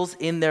other idols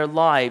in their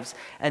lives,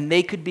 and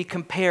they could be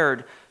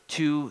compared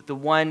to the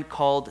one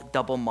called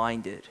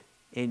double-minded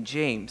in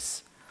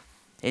James.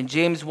 In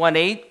James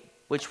 1:8,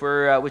 which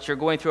we're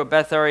going through at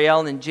Beth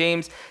Ariel, in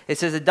James, it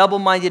says, a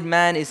double-minded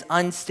man is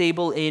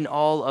unstable in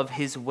all of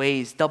his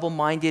ways.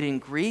 Double-minded in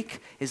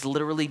Greek is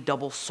literally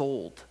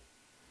double-souled.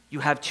 You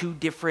have 2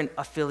 different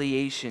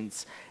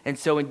affiliations. And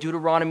so in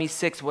Deuteronomy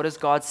 6, what does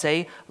God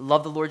say?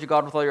 Love the Lord your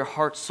God with all your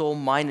heart, soul,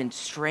 mind, and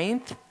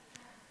strength.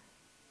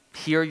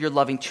 Here you're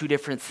loving 2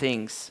 different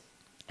things.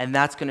 And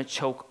that's going to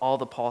choke all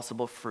the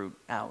possible fruit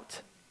out.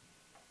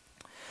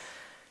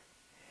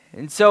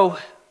 And so,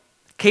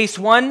 case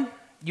 1,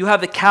 you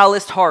have the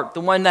calloused heart, the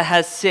one that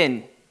has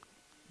sin.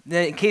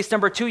 Then in case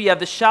number 2, you have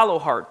the shallow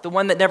heart, the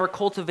one that never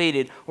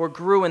cultivated or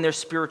grew in their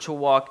spiritual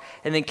walk.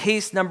 And then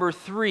case number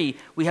 3,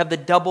 we have the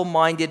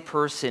double-minded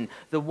person,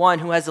 the one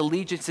who has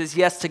allegiances,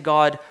 yes, to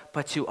God,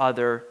 but to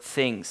other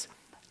things.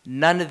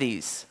 None of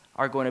these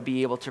are going to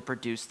be able to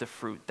produce the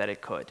fruit that it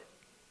could.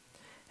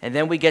 And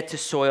then we get to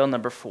soil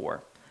number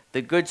 4,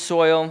 the good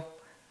soil,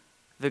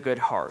 the good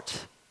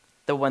heart,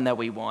 the one that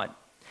we want.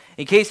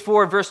 In case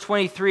 4, verse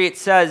 23, it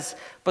says,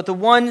 but the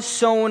one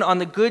sown on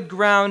the good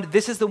ground,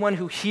 this is the one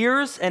who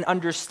hears and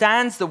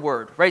understands the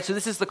word, right? So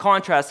this is the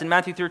contrast. In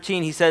Matthew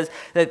 13, he says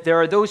that there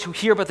are those who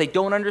hear, but they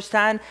don't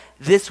understand.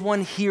 This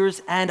one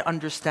hears and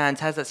understands,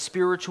 has a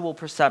spiritual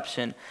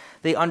perception.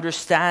 They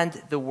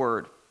understand the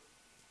word.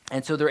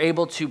 And so they're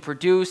able to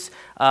produce,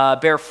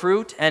 bear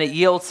fruit, and it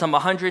yields some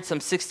 100, some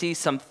 60,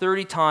 some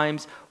 30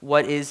 times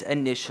what is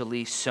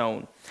initially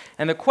sown.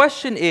 And the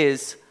question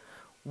is,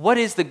 what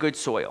is the good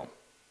soil?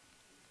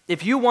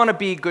 If you want to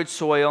be good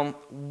soil,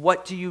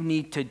 what do you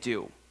need to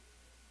do?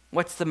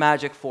 What's the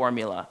magic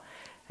formula?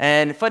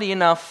 And funny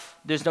enough,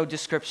 there's no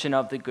description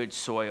of the good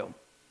soil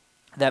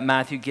that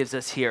Matthew gives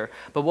us here.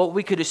 But what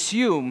we could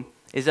assume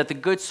is that the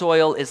good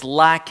soil is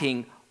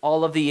lacking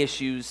all of the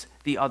issues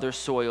the other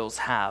soils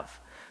have.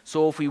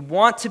 So if we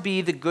want to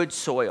be the good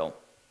soil,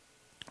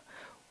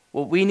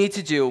 What we need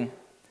to do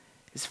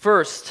is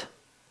first,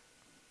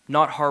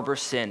 not harbor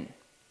sin,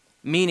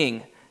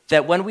 meaning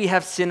that when we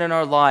have sin in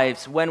our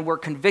lives, when we're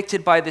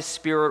convicted by the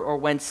Spirit, or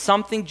when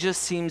something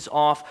just seems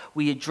off,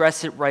 we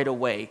address it right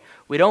away.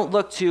 We don't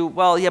look to,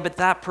 well, yeah, but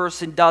that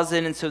person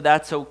doesn't, and so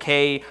that's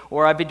okay,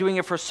 or I've been doing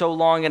it for so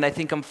long and I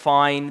think I'm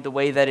fine the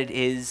way that it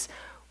is.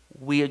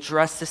 We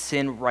address the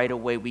sin right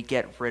away. We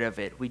get rid of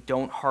it. We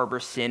don't harbor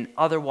sin.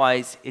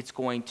 Otherwise, it's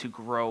going to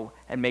grow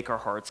and make our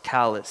hearts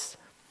callous.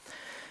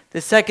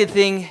 The second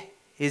thing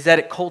is that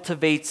it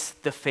cultivates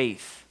the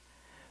faith,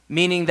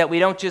 meaning that we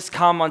don't just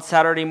come on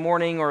Saturday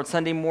morning or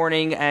Sunday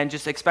morning and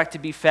just expect to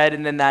be fed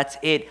and then that's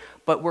it,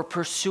 but we're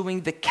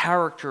pursuing the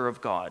character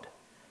of God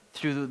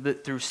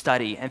through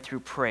study and through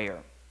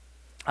prayer.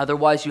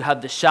 Otherwise, you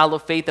have the shallow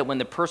faith that when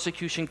the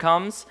persecution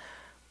comes,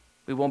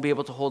 we won't be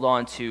able to hold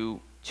on to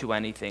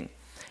anything.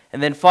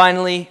 And then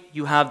finally,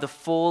 you have the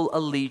full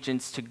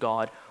allegiance to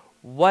God.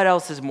 What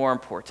else is more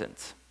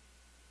important?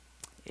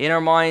 In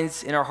our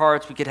minds, in our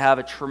hearts, we could have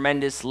a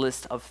tremendous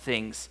list of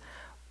things,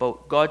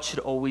 but God should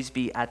always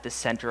be at the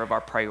center of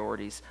our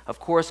priorities. Of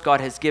course, God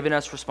has given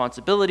us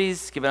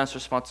responsibilities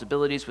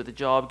with a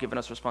job, given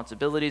us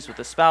responsibilities with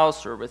a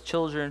spouse or with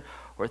children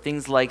or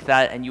things like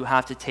that, and you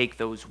have to take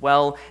those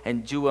well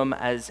and do them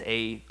as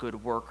a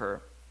good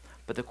worker.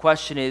 But the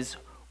question is,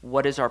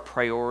 what is our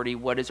priority?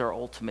 What is our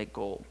ultimate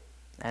goal?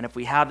 And if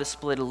we have the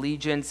split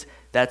allegiance,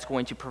 that's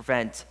going to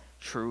prevent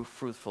true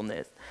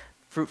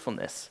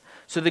fruitfulness.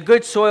 So the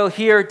good soil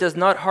here does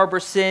not harbor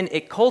sin,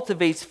 it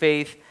cultivates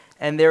faith,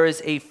 and there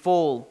is a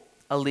full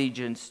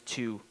allegiance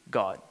to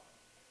God.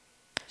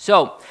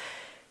 So,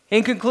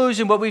 in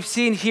conclusion, what we've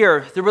seen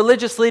here, the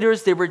religious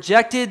leaders, they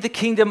rejected the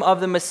kingdom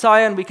of the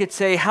Messiah, and we could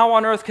say, how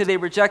on earth could they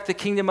reject the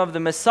kingdom of the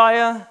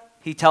Messiah?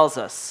 He tells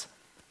us,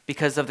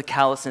 because of the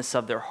callousness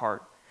of their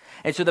heart.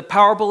 And so the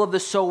parable of the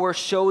sower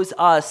shows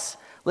us,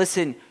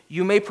 listen,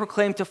 you may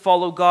proclaim to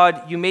follow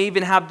God, you may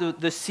even have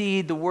the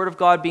seed, the word of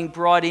God being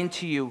brought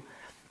into you,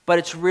 but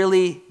it's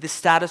really the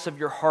status of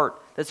your heart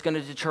that's going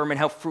to determine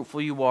how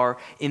fruitful you are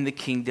in the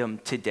kingdom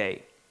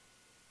today.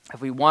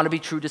 If we want to be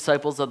true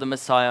disciples of the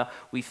Messiah,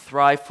 we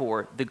thrive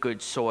for the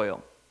good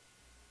soil.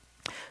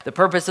 The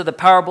purpose of the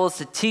parable is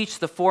to teach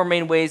the four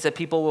main ways that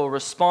people will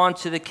respond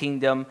to the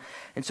kingdom.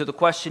 And so the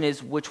question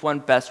is, which one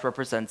best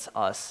represents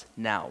us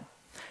now?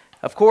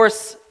 Of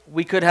course,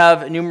 we could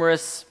have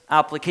numerous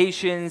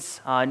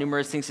applications,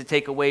 numerous things to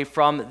take away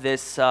from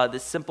this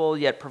simple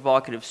yet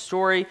provocative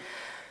story.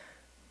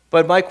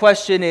 But my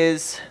question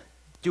is,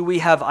 do we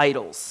have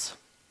idols?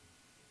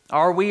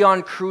 Are we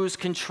on cruise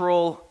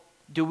control?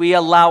 Do we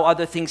allow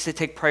other things to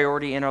take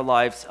priority in our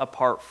lives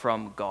apart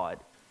from God?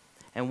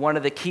 And one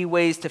of the key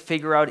ways to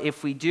figure out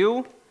if we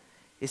do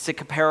is to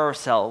compare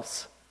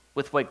ourselves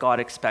with what God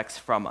expects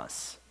from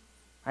us.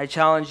 I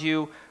challenge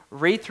you,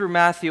 read through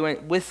Matthew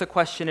and with the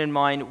question in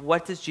mind,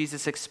 what does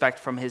Jesus expect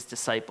from his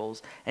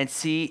disciples? And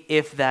see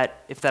if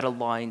that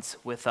aligns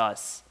with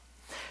us.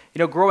 You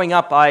know, growing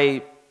up,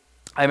 I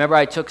remember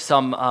I took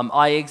some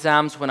eye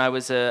exams when I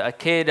was a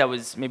kid. I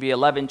was maybe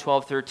 11,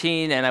 12,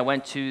 13, and I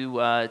went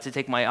to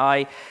take my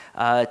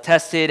eye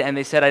tested, and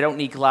they said I don't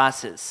need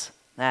glasses,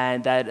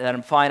 and that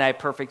I'm fine, I have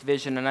perfect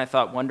vision, and I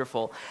thought,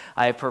 wonderful,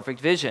 I have perfect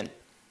vision.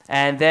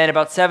 And then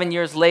about 7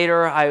 years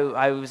later,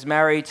 I was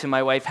married to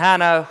my wife,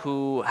 Hannah,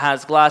 who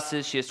has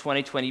glasses. She has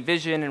 20/20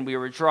 vision, and we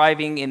were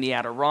driving in the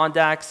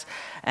Adirondacks,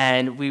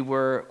 and we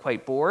were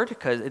quite bored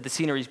because the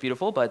scenery is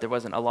beautiful, but there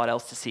wasn't a lot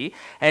else to see.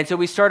 And so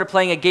we started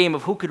playing a game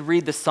of who could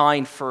read the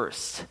sign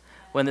first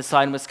when the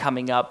sign was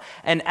coming up.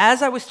 And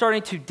as I was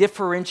starting to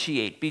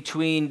differentiate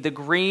between the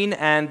green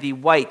and the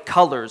white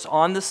colors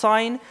on the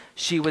sign,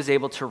 she was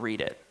able to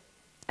read it.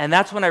 And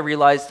that's when I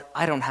realized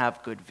I don't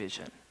have good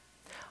vision.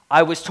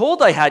 I was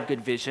told I had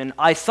good vision.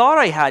 I thought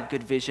I had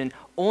good vision.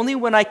 Only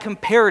when I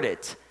compared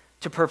it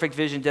to perfect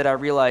vision did I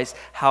realize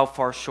how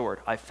far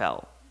short I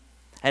fell.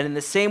 And in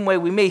the same way,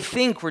 we may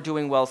think we're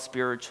doing well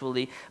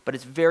spiritually, but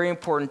it's very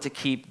important to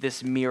keep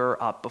this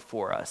mirror up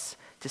before us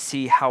to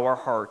see how our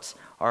hearts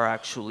are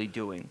actually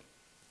doing.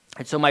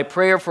 And so my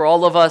prayer for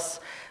all of us,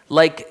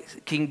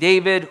 like King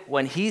David,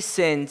 when he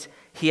sinned,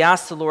 he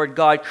asked the Lord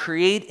God,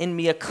 create in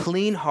me a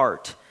clean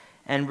heart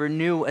and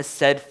renew a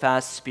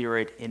steadfast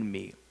spirit in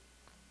me.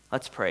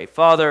 Let's pray.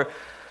 Father,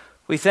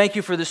 we thank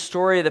you for the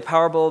story of the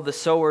parable of the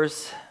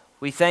sowers.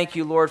 We thank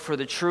you, Lord, for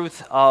the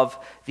truth of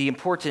the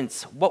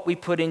importance, what we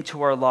put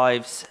into our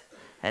lives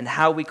and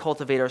how we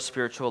cultivate our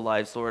spiritual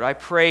lives, Lord. I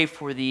pray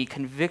for the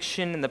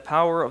conviction and the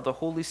power of the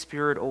Holy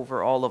Spirit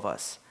over all of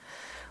us.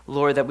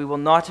 Lord, that we will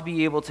not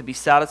be able to be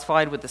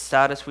satisfied with the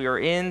status we are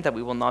in, that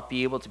we will not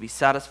be able to be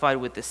satisfied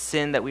with the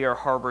sin that we are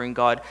harboring,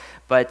 God,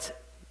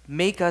 but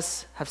make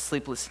us have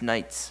sleepless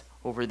nights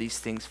over these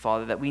things,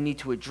 Father, that we need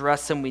to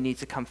address them, we need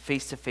to come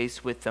face to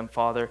face with them,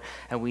 Father,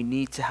 and we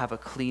need to have a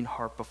clean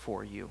heart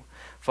before you.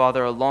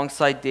 Father,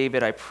 alongside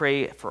David, I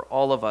pray for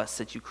all of us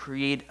that you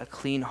create a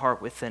clean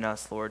heart within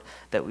us, Lord,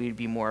 that we would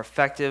be more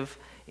effective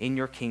in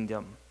your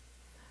kingdom.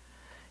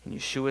 In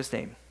Yeshua's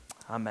name,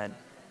 amen.